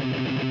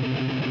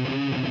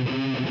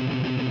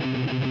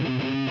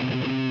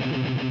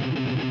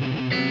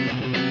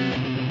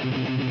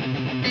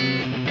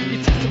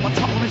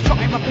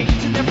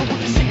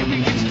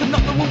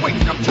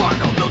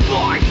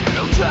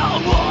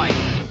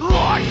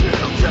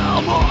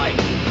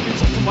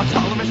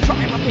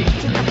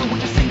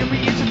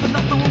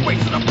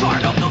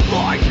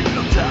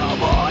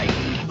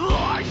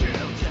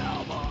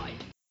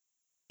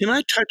 Can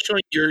I touch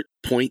on your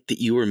point that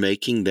you were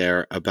making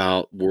there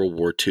about World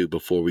War II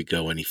before we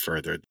go any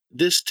further?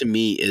 This, to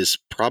me, is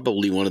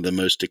probably one of the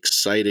most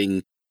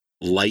exciting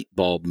light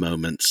bulb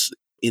moments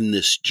in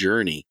this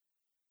journey.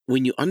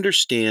 When you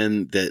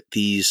understand that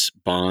these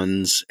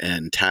bonds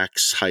and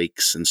tax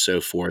hikes and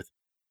so forth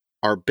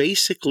are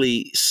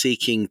basically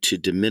seeking to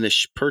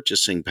diminish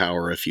purchasing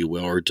power, if you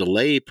will, or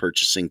delay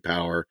purchasing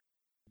power,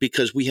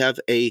 because we have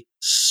a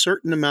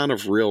certain amount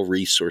of real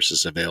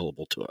resources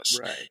available to us.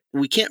 Right.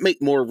 We can't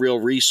make more real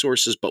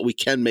resources, but we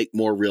can make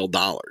more real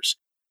dollars.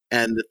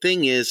 And the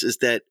thing is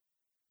that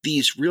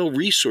these real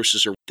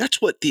resources that's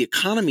what the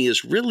economy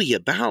is really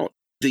about,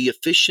 the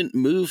efficient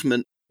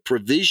movement,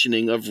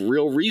 provisioning of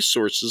real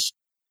resources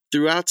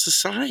throughout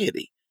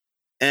society.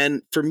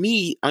 And for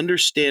me,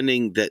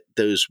 understanding that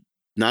those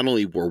not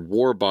only were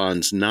war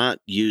bonds not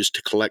used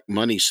to collect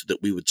money so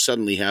that we would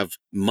suddenly have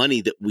money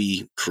that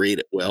we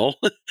created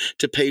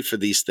to pay for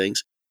these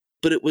things,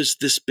 but it was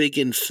this big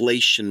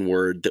inflation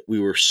word that we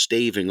were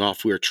staving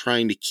off, we were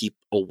trying to keep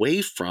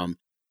away from.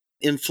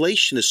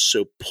 Inflation is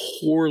so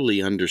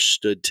poorly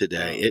understood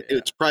today.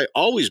 It's probably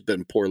always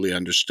been poorly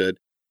understood,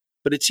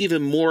 but it's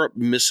even more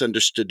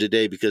misunderstood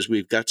today because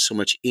we've got so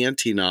much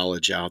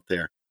anti-knowledge out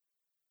there.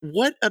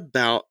 What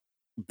about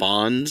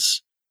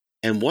bonds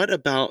and what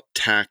about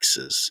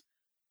taxes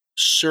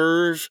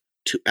serve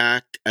to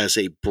act as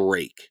a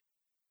brake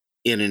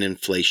in an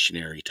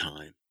inflationary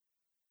time?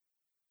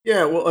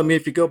 Yeah, well, I mean,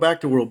 if you go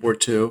back to World War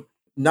II,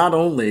 not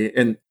only,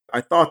 and I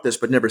thought this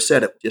but never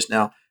said it just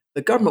now,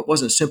 the government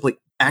wasn't simply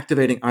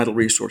activating idle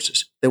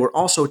resources. They were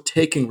also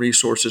taking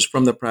resources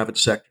from the private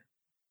sector.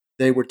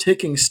 They were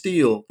taking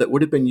steel that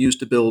would have been used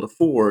to build a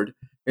Ford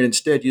and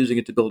instead using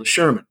it to build a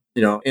Sherman,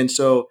 and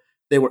so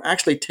they were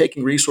actually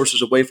taking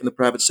resources away from the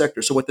private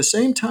sector. So at the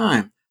same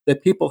time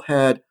that people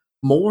had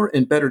more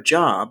and better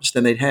jobs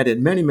than they'd had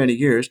in many, many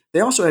years,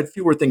 they also had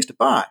fewer things to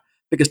buy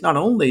because not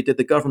only did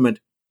the government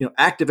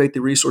activate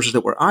the resources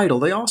that were idle,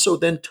 they also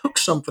then took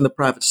some from the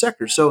private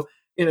sector. So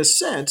in a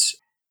sense,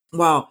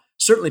 while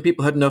certainly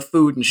people had enough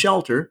food and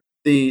shelter,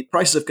 the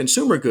prices of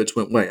consumer goods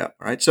went way up,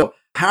 right? So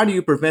how do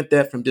you prevent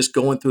that from just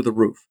going through the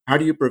roof? How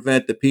do you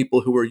prevent the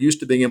people who are used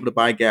to being able to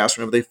buy gas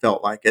whenever they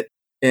felt like it,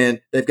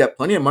 and they've got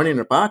plenty of money in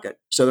their pocket,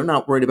 so they're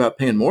not worried about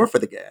paying more for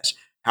the gas?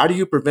 How do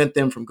you prevent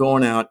them from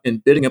going out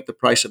and bidding up the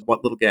price of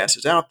what little gas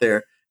is out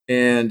there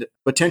and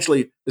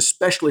potentially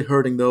especially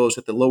hurting those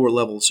at the lower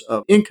levels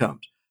of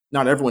incomes?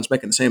 Not everyone's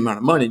making the same amount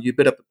of money. You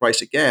bid up the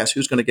price of gas,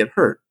 who's going to get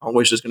hurt?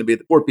 Always just going to be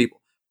the poor people.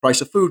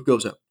 Price of food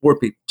goes up, poor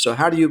people. So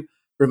how do you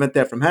prevent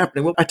that from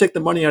happening? Well, I take the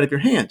money out of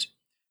your hands.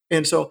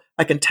 And so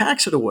I can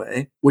tax it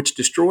away, which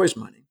destroys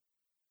money.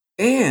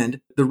 And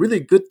the really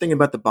good thing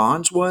about the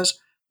bonds was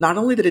not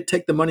only did it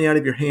take the money out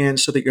of your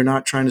hands so that you're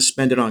not trying to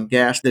spend it on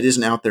gas that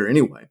isn't out there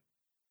anyway,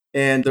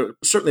 and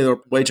certainly there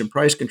were wage and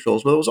price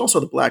controls, but it was also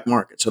the black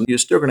market. So you're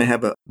still going to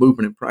have a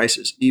movement in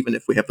prices, even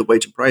if we have the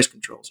wage and price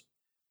controls.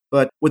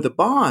 But with the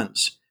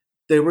bonds,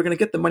 they were going to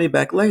get the money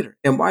back later.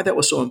 And why that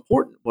was so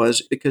important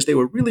was because they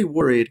were really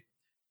worried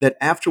that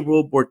after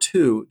World War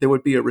II, there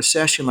would be a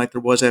recession like there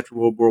was after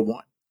World War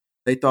I.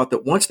 They thought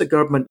that once the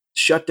government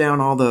shut down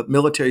all the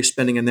military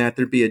spending and that,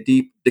 there'd be a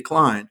deep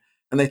decline.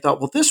 And they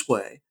thought, well, this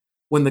way,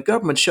 when the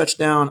government shuts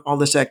down all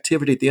this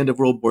activity at the end of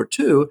World War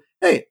II,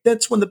 hey,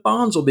 that's when the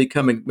bonds will be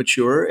coming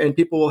mature and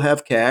people will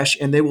have cash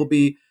and they will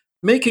be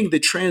making the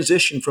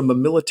transition from a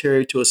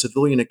military to a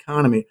civilian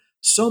economy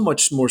so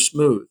much more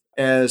smooth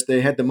as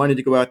they had the money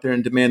to go out there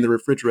and demand the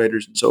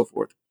refrigerators and so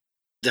forth.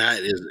 That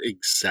is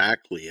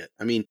exactly it.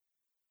 I mean,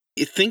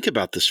 you think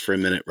about this for a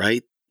minute,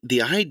 right?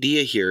 The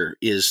idea here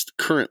is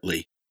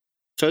currently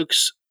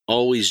folks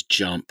always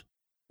jump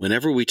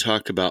whenever we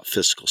talk about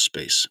fiscal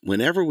space,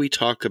 whenever we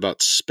talk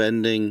about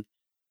spending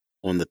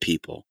on the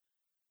people,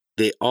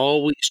 they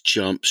always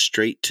jump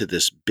straight to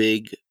this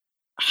big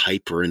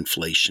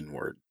hyperinflation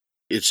word.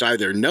 It's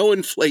either no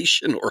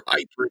inflation or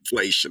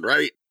hyperinflation,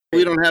 right?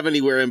 We don't have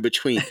anywhere in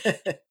between.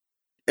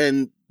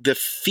 And the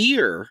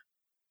fear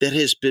that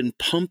has been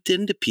pumped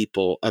into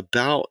people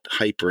about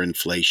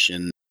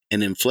hyperinflation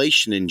and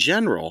inflation in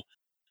general,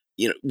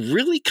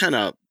 really kind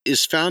of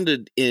is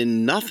founded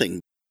in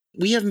nothing.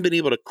 We haven't been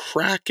able to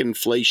crack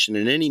inflation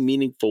in any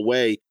meaningful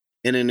way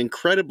in an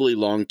incredibly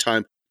long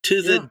time,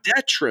 to the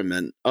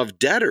detriment of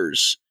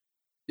debtors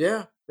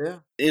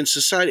in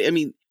society. I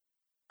mean,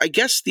 I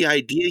guess the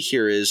idea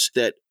here is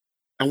that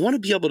I want to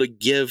be able to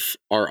give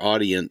our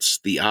audience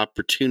the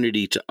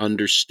opportunity to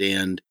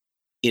understand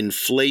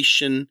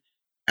inflation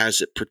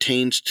as it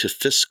pertains to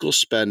fiscal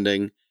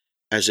spending,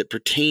 as it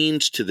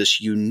pertains to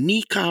this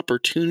unique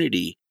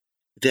opportunity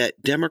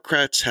that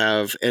Democrats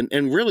have, and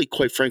really,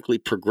 quite frankly,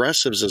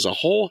 progressives as a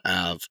whole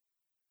have,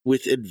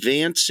 with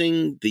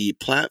advancing the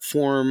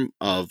platform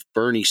of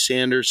Bernie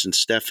Sanders and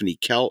Stephanie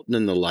Kelton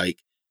and the like.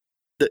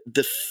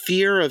 The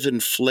fear of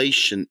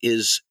inflation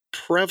is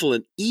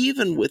prevalent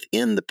even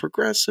within the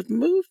progressive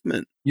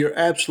movement. You're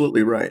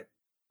absolutely right.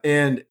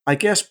 And I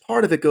guess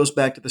part of it goes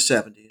back to the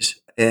 70s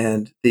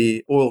and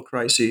the oil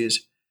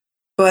crises.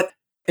 But,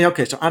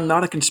 okay, so I'm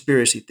not a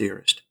conspiracy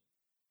theorist.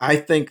 I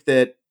think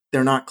that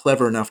they're not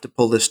clever enough to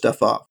pull this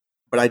stuff off.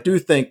 But I do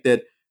think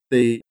that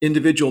the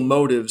individual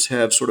motives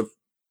have sort of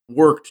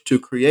worked to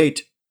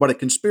create what a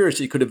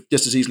conspiracy could have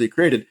just as easily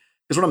created.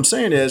 Because what I'm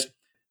saying is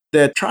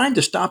that trying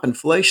to stop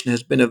inflation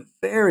has been a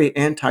very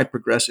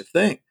anti-progressive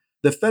thing.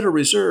 The Federal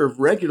Reserve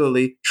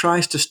regularly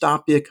tries to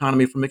stop the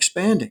economy from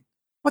expanding.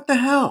 What the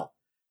hell?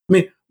 I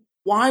mean,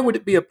 why would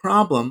it be a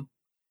problem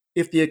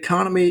if the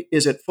economy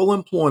is at full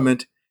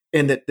employment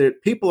and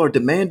that people are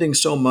demanding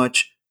so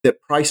much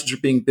that prices are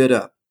being bid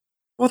up?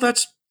 Well,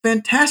 that's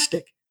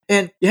fantastic.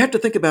 And you have to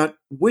think about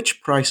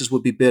which prices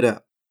will be bid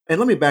up. And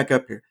let me back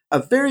up here. A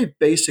very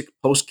basic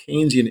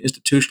post-Keynesian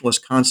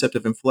institutionalist concept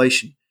of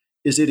inflation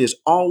is it is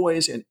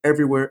always and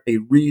everywhere a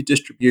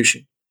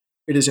redistribution.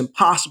 It is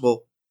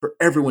impossible for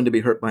everyone to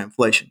be hurt by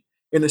inflation.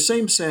 In the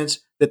same sense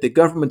that the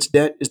government's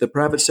debt is the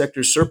private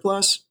sector's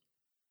surplus,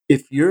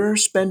 if you're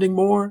spending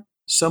more,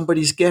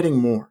 somebody's getting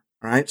more,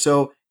 right?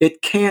 So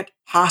it can't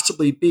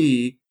possibly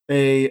be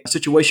a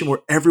situation where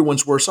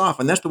everyone's worse off.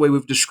 And that's the way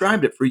we've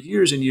described it for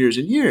years and years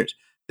and years,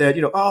 that,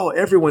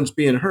 everyone's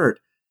being hurt.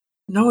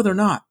 No, they're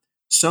not.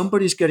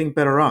 Somebody's getting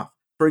better off.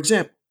 For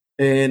example,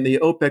 in the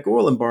OPEC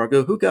oil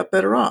embargo, who got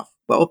better off?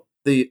 Well,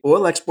 the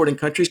oil exporting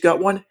countries got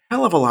one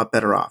hell of a lot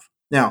better off.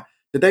 Now,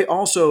 did they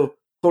also,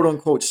 quote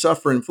unquote,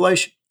 suffer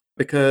inflation?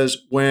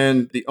 Because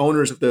when the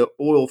owners of the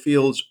oil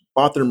fields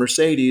bought their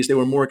Mercedes, they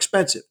were more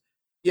expensive.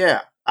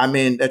 Yeah, I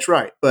mean, that's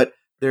right. But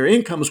their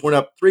incomes went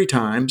up 3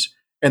 times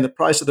and the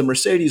price of the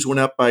Mercedes went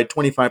up by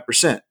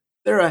 25%.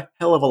 They're a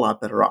hell of a lot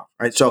better off,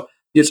 right? So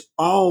it's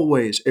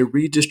always a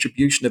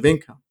redistribution of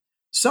income.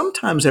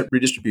 Sometimes that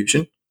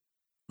redistribution,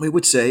 we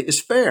would say,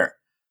 is fair.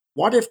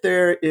 What if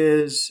they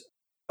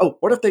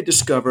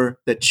discover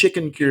that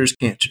chicken cures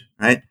cancer,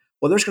 right?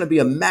 Well, there's going to be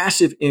a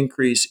massive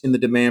increase in the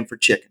demand for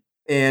chicken.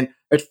 And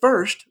at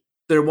first,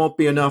 there won't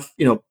be enough,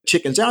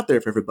 chickens out there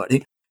for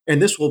everybody.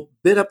 And this will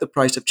bid up the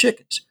price of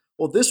chickens.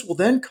 Well, this will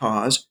then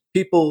cause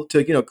people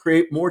to,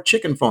 create more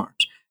chicken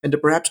farms and to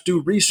perhaps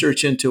do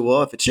research into,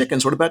 well, if it's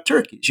chickens, what about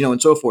turkeys,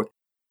 and so forth.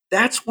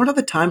 That's one of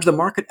the times the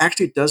market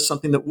actually does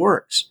something that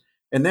works.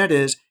 And that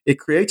is, it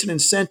creates an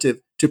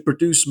incentive to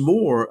produce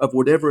more of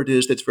whatever it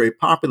is that's very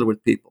popular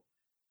with people.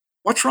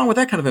 What's wrong with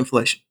that kind of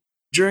inflation?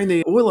 During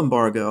the oil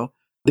embargo,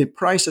 the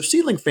price of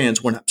ceiling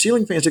fans went up.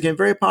 Ceiling fans became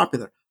very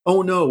popular.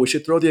 Oh no, we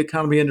should throw the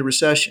economy into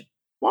recession.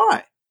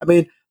 Why? I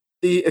mean,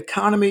 the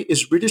economy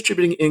is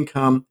redistributing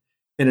income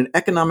in an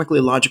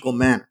economically logical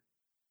manner.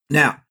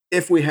 Now,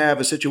 if we have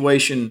a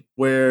situation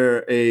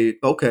where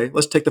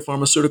let's take the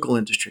pharmaceutical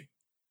industry.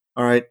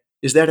 All right,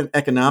 is that an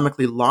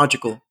economically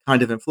logical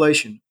kind of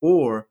inflation?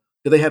 Or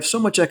do they have so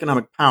much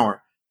economic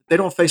power that they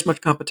don't face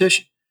much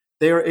competition?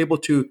 They are able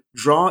to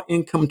draw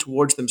income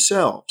towards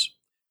themselves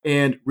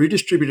and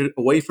redistribute it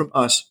away from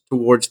us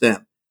towards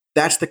them.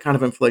 That's the kind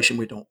of inflation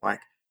we don't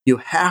like. You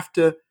have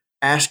to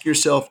ask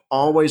yourself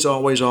always,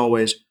 always,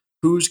 always,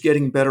 who's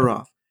getting better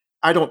off?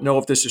 I don't know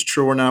if this is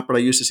true or not, but I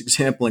use this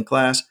example in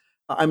class.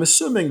 I'm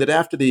assuming that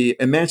after the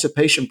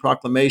Emancipation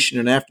Proclamation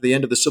and after the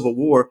end of the Civil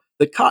War,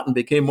 that cotton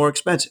became more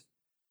expensive.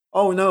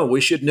 Oh no,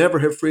 we should never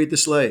have freed the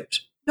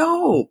slaves.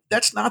 No,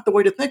 that's not the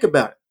way to think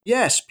about it.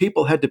 Yes,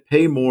 people had to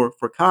pay more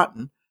for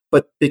cotton,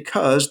 but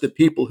because the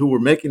people who were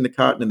making the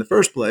cotton in the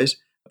first place,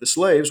 the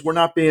slaves, were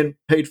not being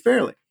paid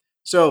fairly.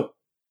 So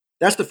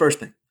that's the first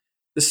thing.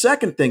 The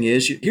second thing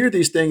is you hear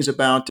these things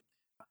about,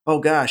 oh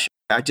gosh,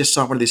 I just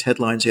saw one of these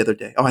headlines the other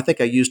day. Oh, I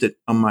think I used it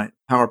on my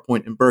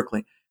PowerPoint in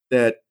Berkeley,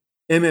 that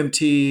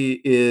MMT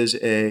is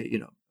a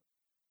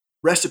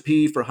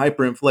recipe for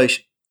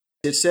hyperinflation.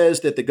 It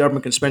says that the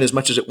government can spend as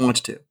much as it wants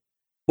to.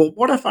 Well,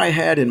 what if I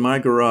had in my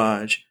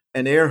garage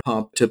an air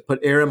pump to put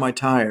air in my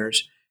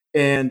tires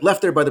and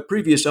left there by the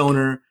previous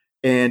owner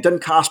and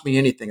doesn't cost me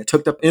anything? It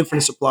took up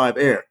infinite supply of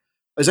air.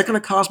 Is that going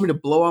to cause me to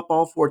blow up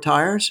all 4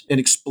 tires and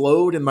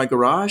explode in my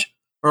garage?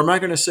 Or am I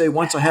going to say,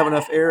 once I have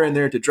enough air in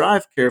there to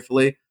drive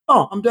carefully,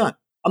 oh, I'm done.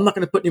 I'm not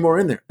going to put any more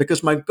in there,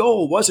 because my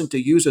goal wasn't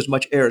to use as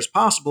much air as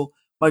possible.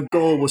 My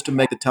goal was to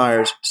make the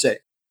tires safe.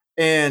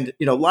 And,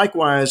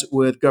 likewise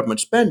with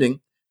government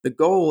spending, the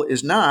goal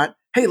is not,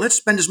 hey, let's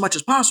spend as much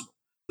as possible.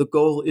 The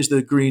goal is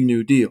the Green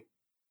New Deal.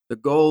 The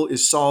goal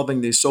is solving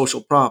these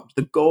social problems.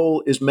 The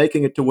goal is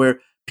making it to where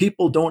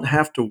people don't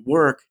have to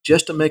work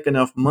just to make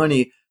enough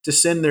money to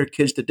send their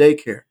kids to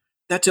daycare.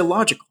 That's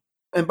illogical.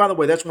 And by the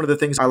way, that's one of the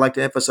things I like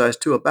to emphasize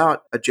too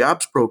about a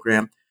jobs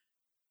program.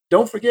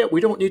 Don't forget, we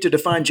don't need to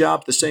define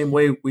jobs the same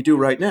way we do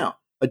right now.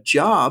 A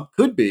job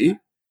could be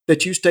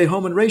that you stay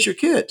home and raise your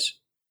kids,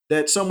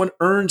 that someone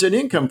earns an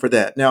income for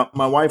that. Now,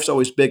 my wife's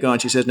always big on,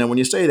 she says, now when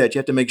you say that, you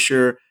have to make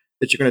sure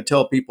that you're going to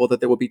tell people that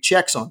there will be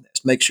checks on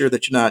this. Make sure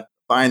that you're not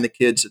buying the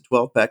kids a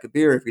 12-pack of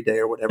beer every day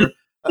or whatever.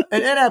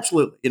 And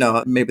absolutely,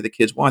 maybe the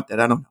kids want that.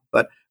 I don't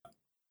know.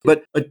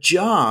 But a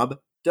job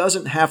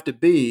doesn't have to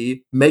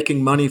be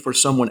making money for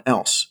someone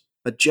else.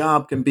 A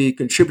job can be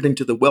contributing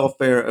to the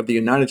welfare of the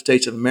United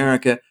States of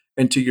America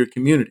and to your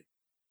community.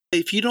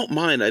 If you don't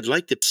mind, I'd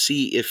like to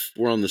see if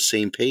we're on the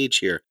same page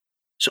here.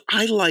 So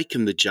I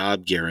liken the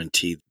job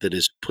guarantee that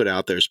is put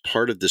out there as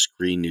part of this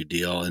Green New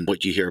Deal and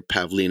what you hear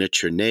Pavlina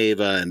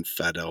Cherneva and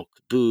Fadel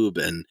Kaboub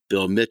and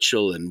Bill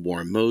Mitchell and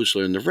Warren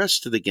Mosler and the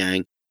rest of the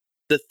gang.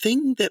 The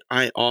thing that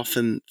I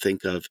often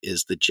think of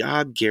is the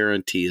job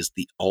guarantee is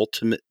the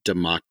ultimate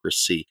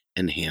democracy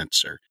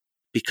enhancer,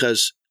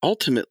 because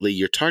ultimately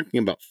you're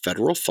talking about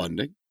federal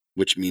funding,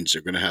 which means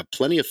they're going to have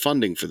plenty of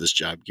funding for this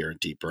job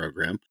guarantee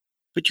program,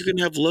 but you can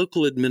have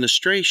local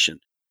administration,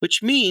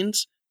 which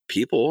means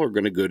people are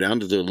going to go down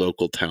to their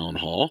local town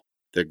hall.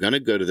 They're going to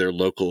go to their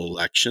local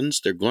elections.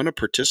 They're going to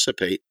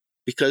participate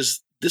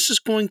because this is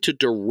going to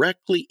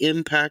directly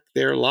impact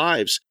their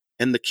lives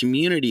and the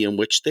community in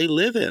which they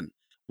live in.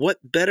 What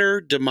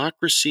better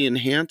democracy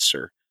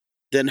enhancer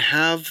than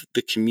have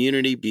the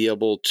community be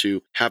able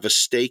to have a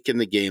stake in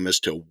the game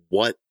as to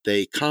what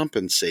they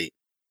compensate?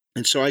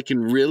 And so I can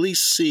really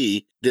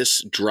see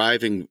this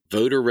driving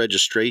voter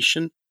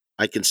registration.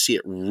 I can see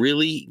it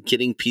really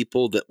getting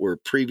people that were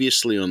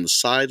previously on the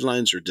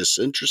sidelines or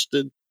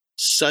disinterested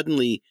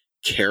suddenly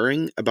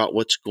caring about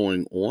what's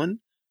going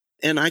on.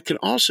 And I can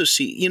also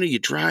see, you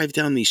drive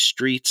down these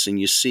streets and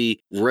you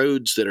see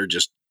roads that are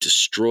just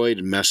destroyed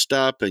and messed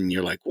up, and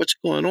you're like, what's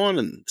going on?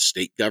 And the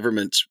state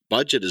government's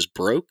budget is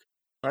broke,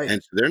 right,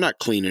 and they're not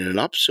cleaning it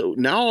up. So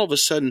now all of a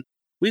sudden,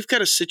 we've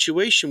got a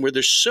situation where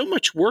there's so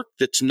much work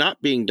that's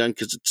not being done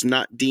because it's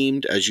not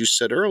deemed, as you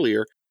said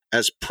earlier,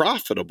 as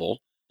profitable,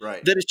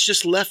 right, that it's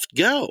just left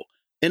go.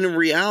 And in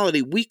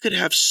reality, we could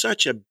have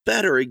such a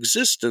better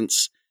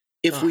existence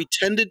if we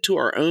tended to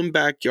our own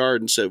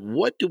backyard and said,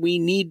 what do we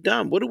need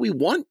done? What do we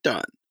want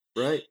done?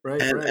 Right.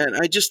 And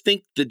I just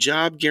think the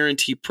job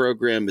guarantee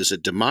program is a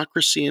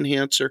democracy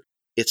enhancer.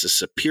 It's a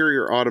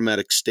superior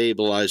automatic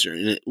stabilizer,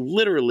 and it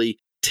literally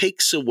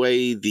takes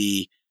away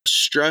the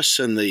stress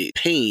and the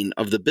pain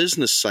of the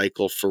business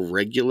cycle for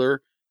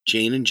regular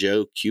Jane and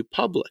Joe Q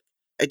public.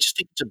 I just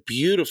think it's a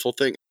beautiful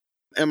thing.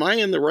 Am I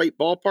in the right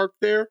ballpark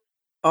there?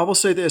 I will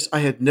say this. I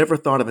had never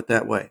thought of it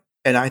that way.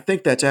 And I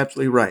think that's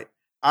absolutely right.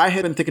 I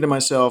had been thinking to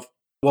myself,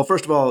 well,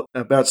 first of all,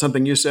 about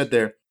something you said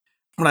there.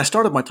 When I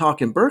started my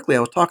talk in Berkeley, I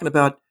was talking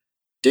about,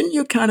 didn't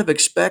you kind of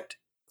expect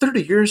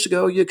 30 years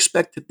ago, you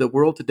expected the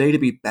world today to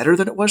be better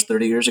than it was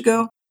 30 years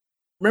ago?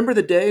 Remember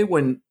the day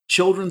when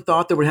children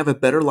thought they would have a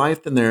better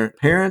life than their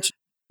parents?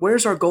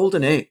 Where's our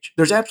golden age?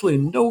 There's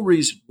absolutely no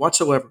reason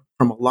whatsoever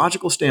from a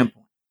logical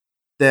standpoint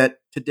that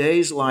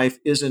today's life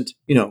isn't,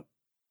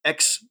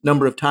 X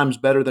number of times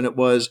better than it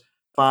was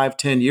 5,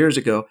 10 years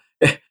ago.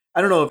 I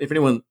don't know if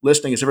anyone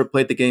listening has ever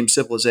played the game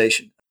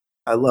Civilization.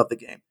 I love the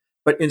game.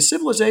 But in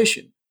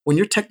Civilization, when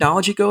your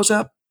technology goes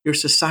up, your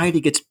society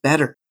gets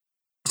better.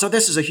 So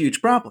this is a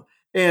huge problem.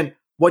 And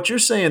what you're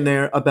saying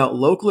there about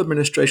local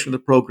administration of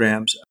the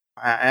programs,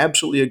 I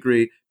absolutely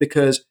agree,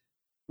 because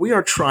we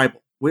are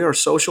tribal. We are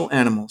social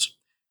animals.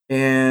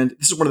 And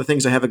this is one of the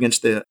things I have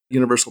against the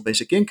universal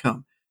basic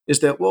income is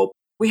that, well,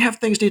 we have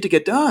things need to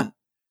get done.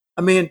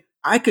 I mean,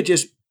 I could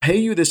just pay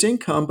you this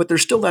income, but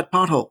there's still that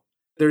pothole.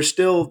 There's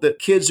still the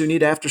kids who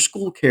need after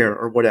school care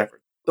or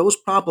whatever. Those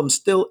problems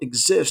still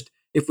exist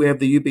if we have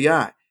the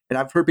UBI. And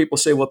I've heard people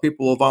say, well,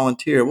 people will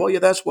volunteer. Well, yeah,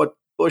 that's what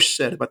Bush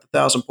said about the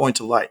 1,000 points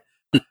of light.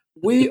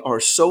 We are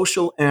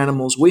social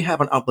animals. We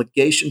have an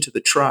obligation to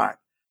the tribe.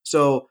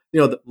 So,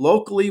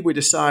 locally we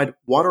decide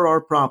what are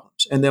our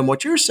problems. And then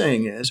what you're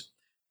saying is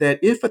that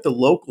if at the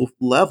local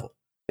level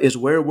is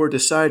where we're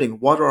deciding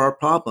what are our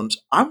problems,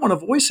 I want a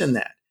voice in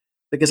that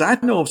because I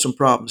know of some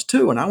problems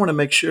too. And I want to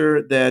make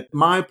sure that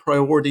my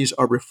priorities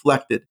are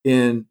reflected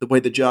in the way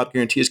the job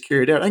guarantee is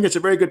carried out. I think it's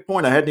a very good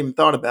point. I hadn't even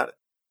thought about it.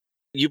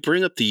 You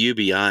bring up the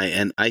UBI,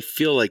 and I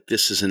feel like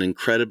this is an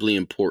incredibly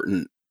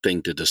important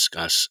thing to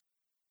discuss.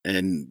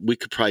 And we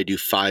could probably do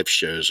 5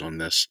 shows on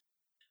this.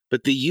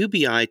 But the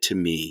UBI to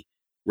me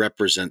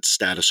represents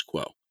status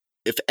quo.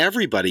 If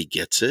everybody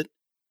gets it,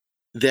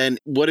 then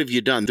what have you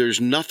done?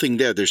 There's nothing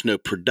there. There's no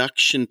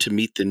production to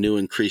meet the new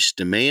increased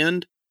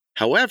demand.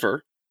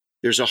 However,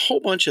 there's a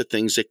whole bunch of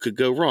things that could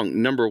go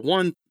wrong. Number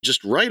one,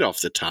 just right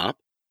off the top,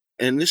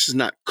 and this is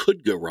not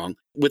could go wrong,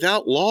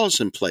 without laws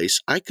in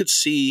place, I could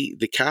see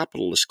the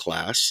capitalist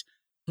class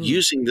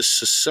using this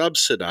to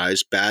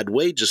subsidize bad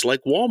wages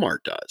like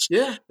Walmart does.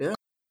 Yeah.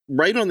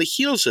 Right on the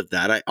heels of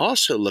that, I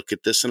also look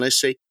at this and I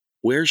say,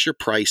 where's your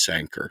price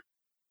anchor?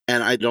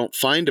 And I don't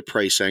find a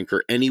price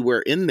anchor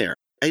anywhere in there.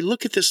 I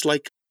look at this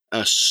like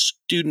a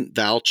student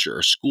voucher,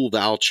 a school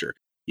voucher.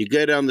 You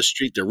go down the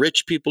street, the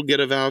rich people get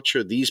a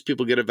voucher, these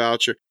people get a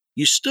voucher.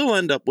 You still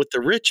end up with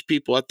the rich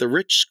people at the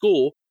rich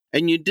school,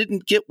 and you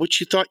didn't get what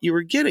you thought you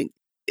were getting.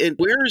 And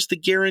where is the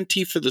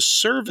guarantee for the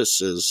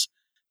services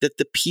that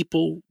the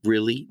people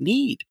really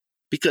need?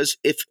 Because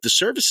if the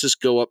services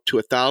go up to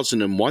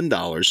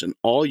 $1,001 and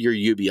all your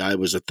UBI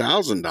was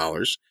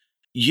 $1,000,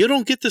 you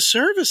don't get the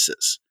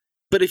services.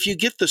 But if you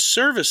get the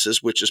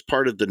services, which is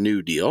part of the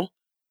New Deal,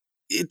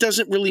 it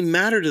doesn't really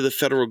matter to the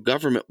federal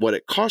government what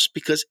it costs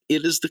because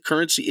it is the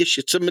currency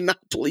issue. It's a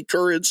monopoly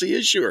currency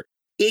issuer.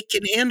 It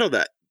can handle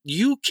that.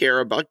 You care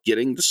about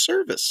getting the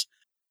service.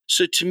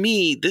 So to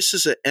me, this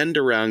is an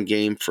end-around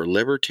game for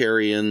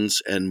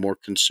libertarians and more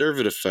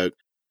conservative folk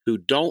who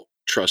don't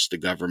trust the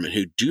government,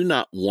 who do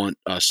not want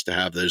us to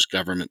have those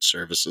government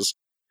services,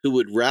 who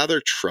would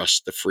rather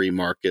trust the free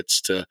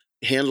markets to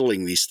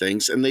handling these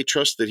things. And they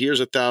trust that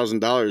here's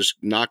 $1,000,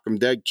 knock them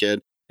dead,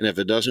 kid. And if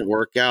it doesn't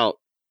work out,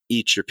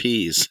 eat your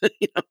peas.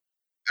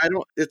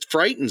 It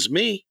frightens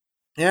me.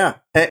 Yeah.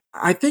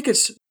 I think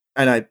it's,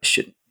 and I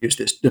shouldn't use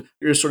this,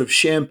 you're sort of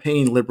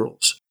champagne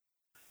liberals.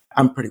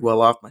 I'm pretty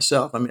well off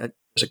myself. I mean, I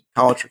was a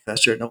college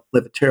professor. I don't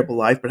live a terrible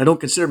life, but I don't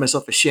consider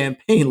myself a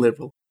champagne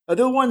liberal. They're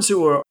the ones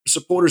who are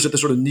supporters of the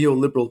sort of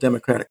neoliberal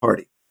Democratic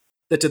Party.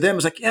 That to them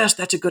is like, yes,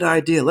 that's a good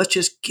idea. Let's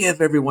just give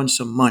everyone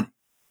some money.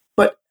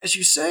 But as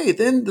you say,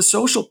 then the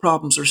social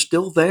problems are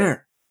still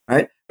there,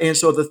 right? And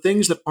so the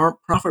things that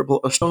aren't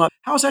profitable are still not.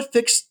 How does that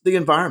fix the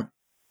environment?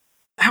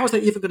 How is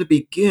that even going to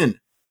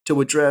begin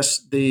to address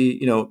the,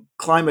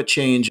 climate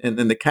change and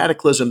then the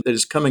cataclysm that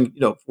is coming,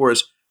 for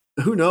us?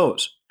 Who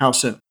knows how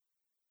soon?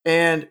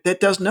 And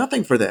that does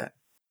nothing for that.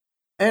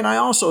 And I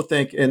also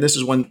think, and this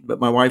is one that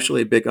my wife's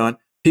really big on,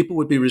 people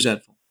would be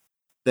resentful.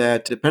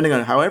 That depending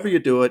on however you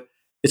do it,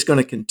 it's going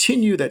to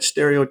continue that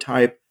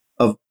stereotype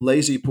of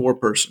lazy poor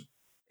person.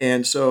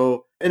 And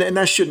so, and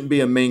that shouldn't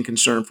be a main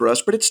concern for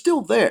us, but it's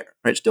still there,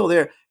 right? It's still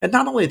there. And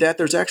not only that,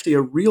 there's actually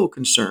a real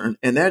concern,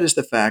 and that is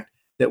the fact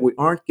that we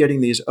aren't getting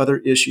these other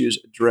issues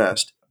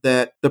addressed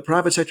that the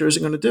private sector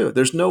isn't going to do.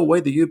 There's no way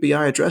the UBI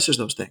addresses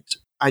those things.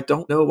 I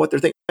don't know what they're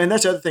thinking. And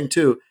that's the other thing,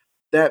 too.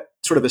 That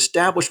sort of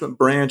establishment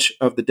branch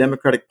of the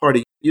Democratic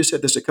Party, you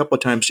said this a couple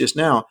of times just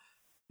now,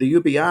 the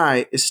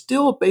UBI is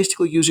still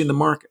basically using the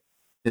market.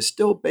 It's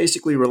still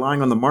basically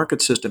relying on the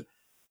market system.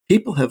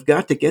 People have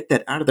got to get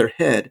that out of their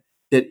head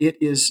that it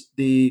is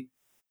the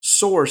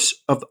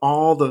source of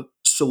all the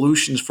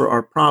solutions for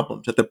our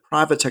problems, that the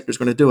private sector is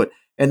going to do it.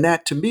 And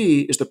that, to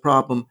me, is the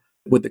problem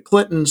with the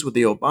Clintons, with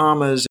the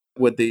Obamas,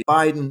 with the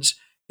Bidens,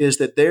 is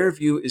that their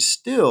view is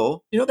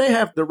still, they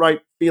have the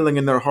right feeling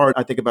in their heart,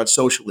 I think, about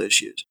social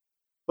issues.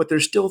 But they're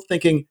still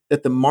thinking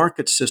that the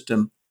market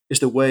system is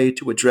the way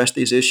to address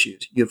these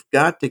issues. You've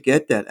got to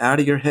get that out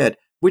of your head.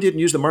 We didn't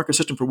use the market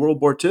system for World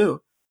War II.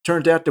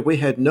 Turned out that we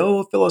had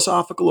no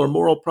philosophical or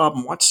moral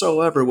problem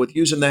whatsoever with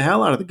using the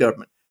hell out of the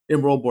government.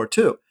 in World War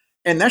II.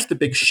 And that's the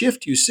big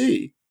shift you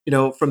see,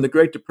 from the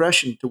Great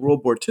Depression to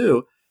World War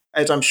II.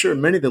 As I'm sure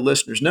many of the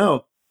listeners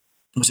know,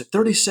 was it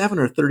 37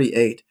 or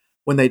 38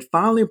 when they'd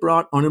finally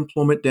brought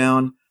unemployment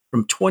down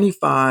from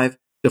 25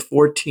 to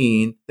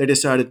 14, they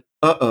decided,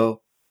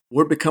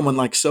 we're becoming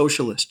like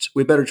socialists.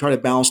 We better try to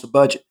balance the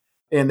budget.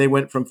 And they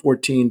went from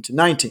 14 to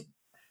 19.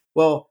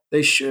 Well,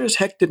 they sure as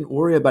heck didn't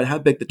worry about how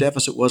big the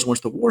deficit was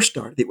once the war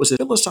started. It was a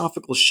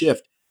philosophical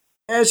shift,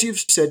 as you've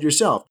said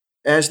yourself,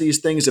 as these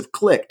things have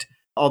clicked.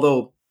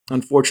 Although,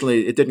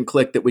 unfortunately, it didn't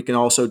click that we can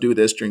also do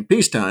this during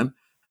peacetime.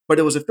 But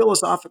it was a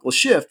philosophical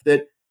shift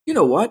that, you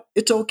know what,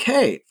 it's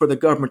okay for the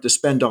government to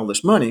spend all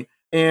this money.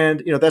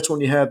 And, that's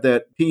when you have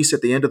that piece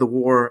at the end of the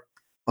war.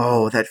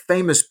 Oh, that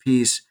famous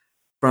piece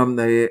from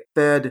the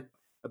Fed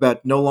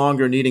about no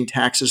longer needing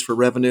taxes for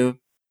revenue.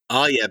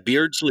 Oh, yeah.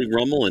 Beardsley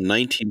Rummel in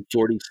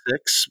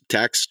 1946,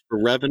 tax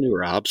for revenue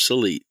are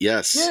obsolete.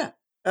 Yes. Yeah.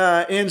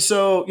 And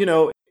so,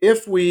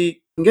 if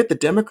we can get the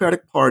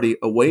Democratic Party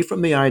away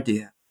from the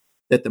idea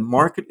that the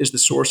market is the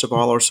source of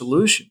all our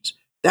solutions,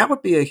 that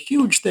would be a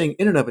huge thing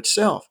in and of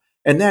itself.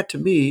 And that, to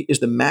me, is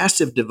the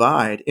massive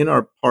divide in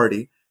our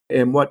party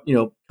and what,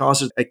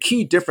 causes a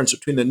key difference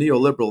between the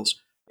neoliberals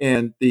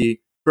and the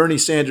Bernie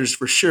Sanders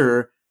for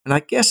sure. And I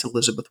guess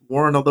Elizabeth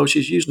Warren, although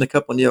she's using a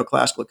couple of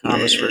neoclassical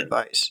economists for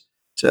advice.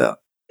 So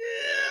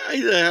I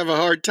have a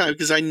hard time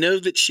because I know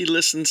that she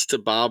listens to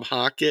Bob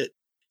Hockett,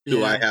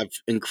 who I have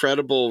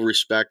incredible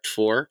respect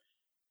for,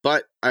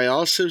 but I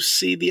also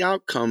see the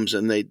outcomes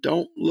and they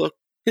don't look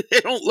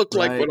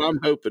like what I'm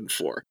hoping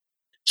for.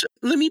 So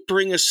let me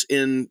bring us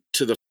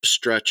into the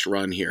stretch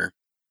run here.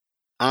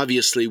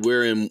 Obviously,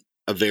 we're in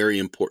a very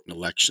important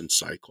election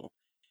cycle.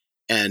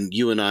 And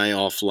you and I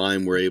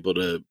offline were able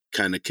to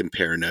kind of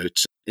compare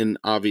notes. And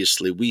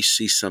obviously, we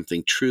see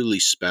something truly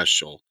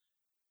special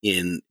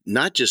in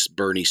not just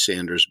Bernie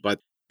Sanders, but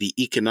the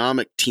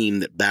economic team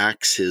that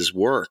backs his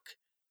work.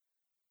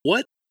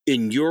 What,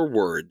 in your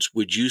words,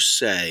 would you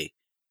say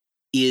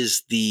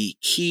is the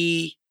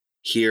key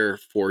here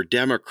for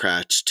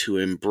Democrats to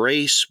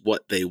embrace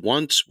what they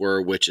once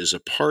were, which is a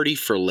party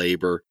for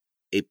labor,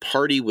 a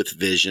party with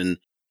vision,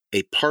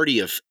 a party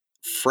of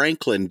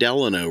Franklin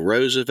Delano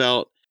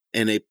Roosevelt,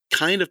 and a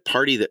kind of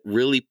party that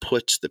really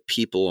puts the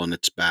people on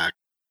its back?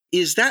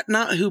 Is that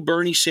not who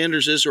Bernie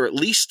Sanders is, or at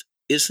least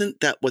isn't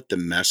that what the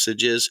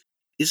message is?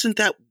 Isn't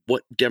that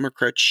what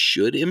Democrats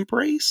should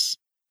embrace?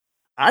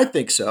 I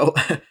think so.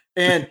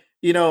 And,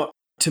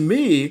 to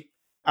me,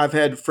 I've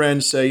had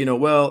friends say,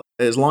 well,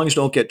 as long as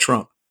you don't get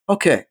Trump.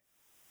 Okay,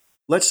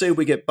 let's say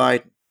we get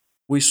Biden.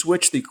 We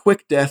switch the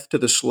quick death to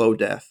the slow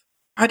death.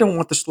 I don't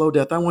want the slow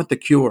death. I want the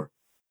cure.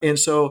 And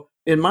so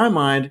in my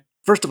mind,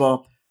 first of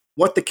all,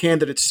 what the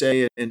candidates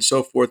say and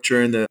so forth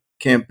during the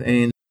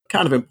campaign,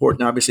 kind of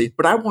important, obviously,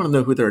 but I want to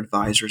know who their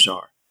advisors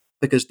are,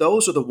 because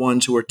those are the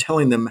ones who are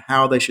telling them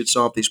how they should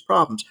solve these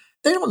problems.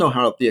 They don't know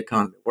how the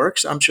economy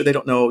works. I'm sure they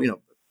don't know,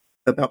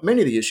 about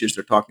many of the issues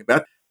they're talking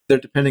about. They're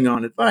depending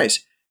on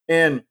advice.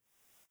 And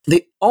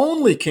the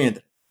only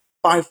candidate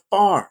by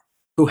far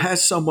who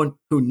has someone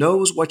who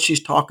knows what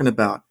she's talking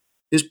about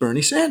is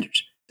Bernie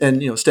Sanders.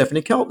 And,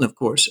 Stephanie Kelton, of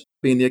course,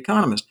 being the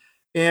economist.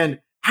 And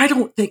I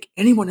don't think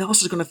anyone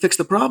else is going to fix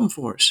the problem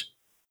for us.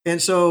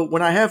 And so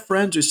when I have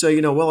friends who say,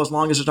 well, as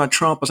long as it's not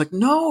Trump, I was like,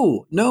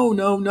 no.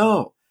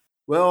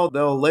 Well,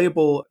 they'll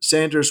label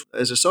Sanders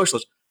as a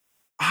socialist.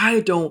 I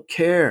don't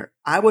care.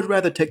 I would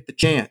rather take the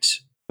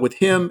chance with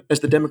him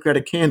as the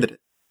Democratic candidate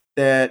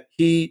that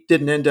he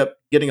didn't end up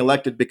getting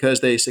elected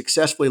because they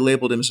successfully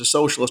labeled him as a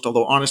socialist,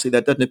 although honestly,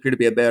 that doesn't appear to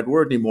be a bad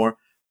word anymore.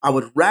 I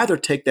would rather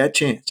take that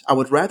chance. I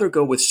would rather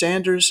go with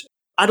Sanders.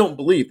 I don't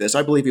believe this.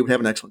 I believe he would have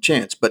an excellent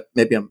chance, but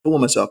maybe I'm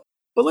fooling myself.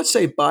 But let's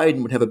say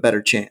Biden would have a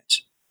better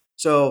chance.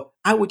 So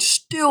I would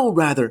still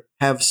rather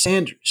have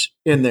Sanders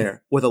in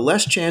there with a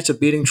less chance of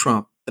beating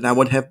Trump than I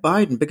would have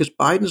Biden, because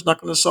Biden's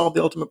not going to solve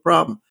the ultimate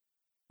problem.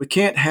 We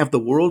can't have the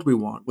world we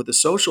want with the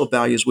social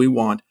values we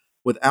want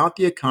without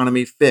the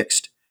economy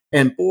fixed.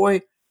 And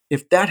boy,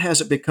 if that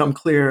hasn't become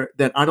clear,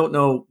 then I don't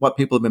know what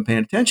people have been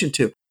paying attention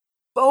to.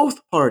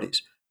 Both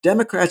parties,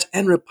 Democrats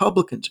and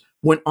Republicans,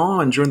 went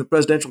on during the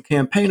presidential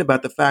campaign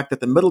about the fact that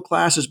the middle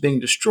class is being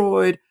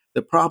destroyed,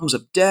 the problems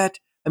of debt.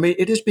 I mean,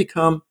 it has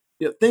become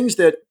things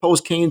that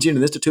post-Keynesian and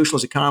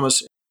institutionalist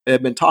economists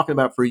have been talking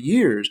about for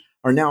years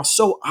are now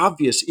so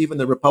obvious, even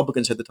the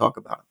Republicans had to talk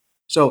about them.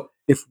 So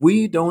if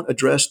we don't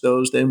address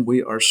those, then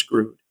we are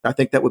screwed. I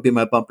think that would be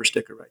my bumper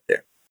sticker right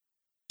there.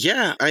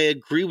 Yeah, I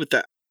agree with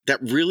that. That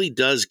really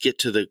does get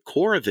to the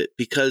core of it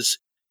because,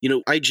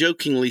 I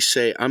jokingly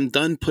say I'm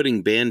done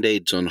putting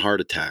Band-Aids on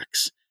heart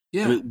attacks.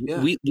 Yeah,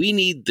 We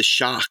need the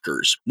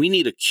shockers. We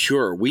need a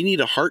cure. We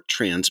need a heart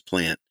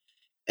transplant.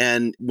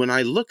 And when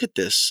I look at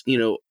this,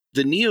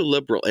 the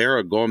neoliberal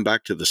era going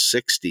back to the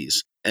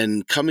 60s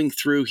and coming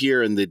through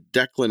here in the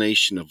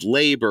declination of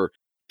labor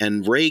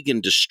and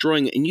Reagan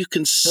destroying it, and you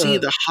can see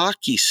the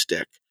hockey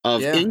stick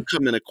of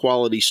income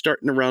inequality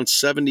starting around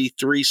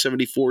 73,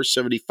 74,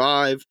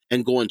 75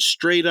 and going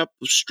straight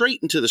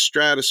into the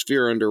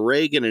stratosphere under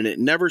Reagan. And it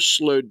never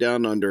slowed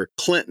down under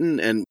Clinton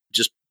and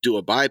just do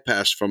a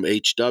bypass from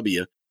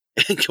HW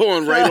and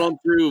going right on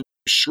through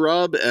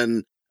Shrub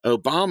and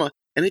Obama.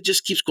 And it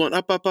just keeps going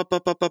up, up, up,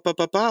 up, up, up, up,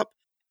 up, up.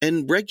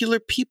 And regular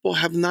people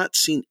have not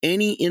seen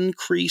any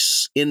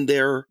increase in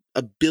their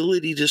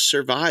ability to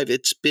survive.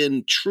 It's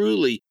been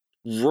truly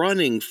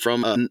running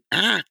from an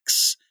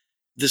axe,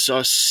 this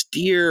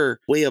austere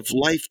way of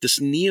life, this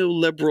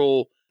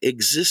neoliberal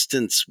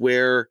existence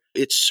where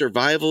it's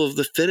survival of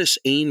the fittest.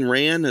 Ayn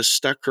Rand has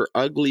stuck her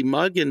ugly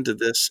mug into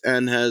this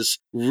and has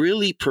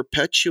really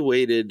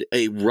perpetuated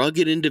a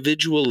rugged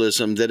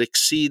individualism that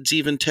exceeds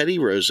even Teddy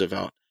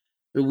Roosevelt.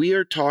 We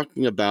are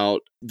talking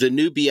about the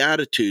new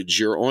Beatitudes,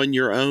 you're on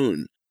your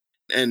own.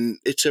 And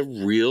it's a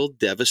real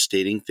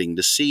devastating thing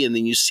to see. And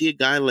then you see a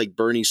guy like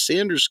Bernie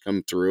Sanders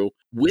come through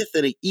with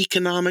an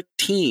economic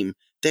team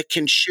that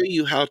can show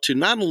you how to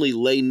not only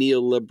lay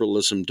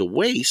neoliberalism to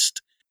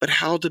waste, but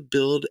how to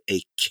build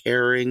a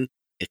caring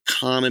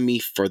economy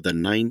for the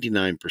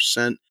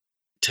 99%.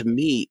 To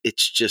me,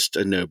 it's just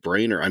a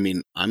no-brainer. I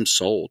mean, I'm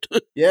sold.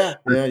 Yeah,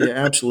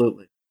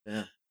 absolutely.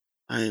 Yeah,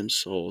 I am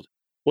sold.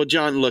 Well,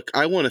 John, look,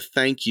 I want to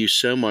thank you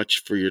so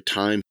much for your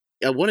time.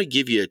 I want to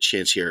give you a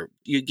chance here.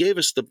 You gave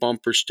us the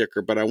bumper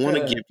sticker, but I want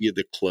to give you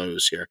the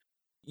close here.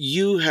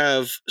 You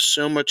have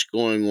so much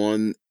going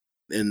on,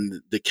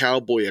 and the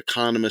Cowboy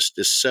Economist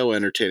is so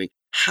entertaining.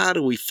 How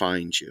do we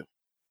find you?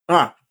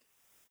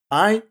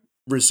 I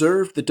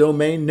reserved the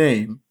domain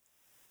name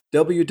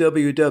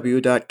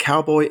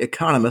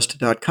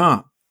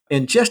www.cowboyeconomist.com.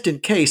 And just in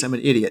case I'm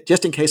an idiot,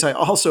 just in case I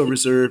also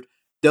reserved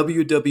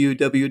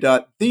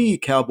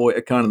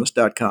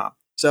www.thecowboyeconomist.com.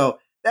 So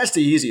that's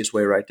the easiest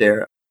way right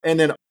there. And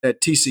then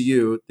at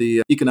TCU,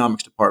 the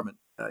economics department,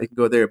 you can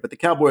go there. But the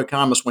Cowboy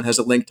Economist one has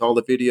a link to all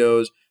the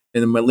videos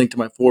and then my link to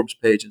my Forbes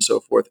page and so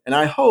forth. And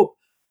I hope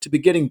to be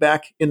getting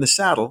back in the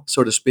saddle,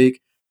 so to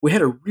speak. We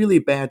had a really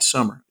bad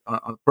summer on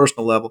a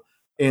personal level.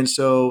 And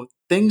so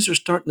things are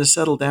starting to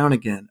settle down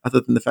again,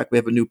 other than the fact we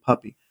have a new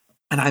puppy.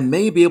 And I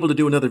may be able to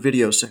do another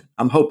video soon.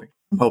 I'm hoping.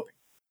 Well,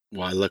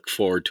 I look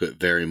forward to it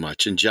very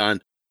much. And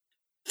John,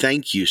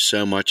 thank you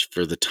so much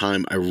for the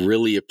time. I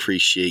really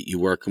appreciate you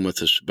working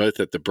with us both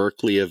at the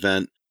Berkeley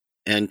event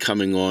and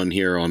coming on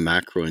here on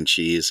Macro and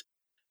Cheese.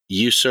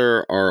 You,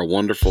 sir, are a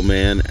wonderful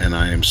man, and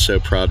I am so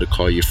proud to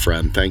call you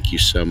friend. Thank you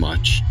so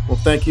much. Well,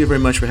 thank you very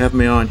much for having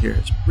me on here.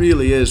 It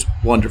really is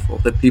wonderful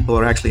that people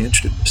are actually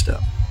interested in this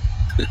stuff.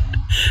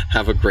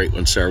 Have a great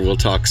one, sir. We'll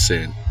talk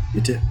soon.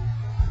 You too.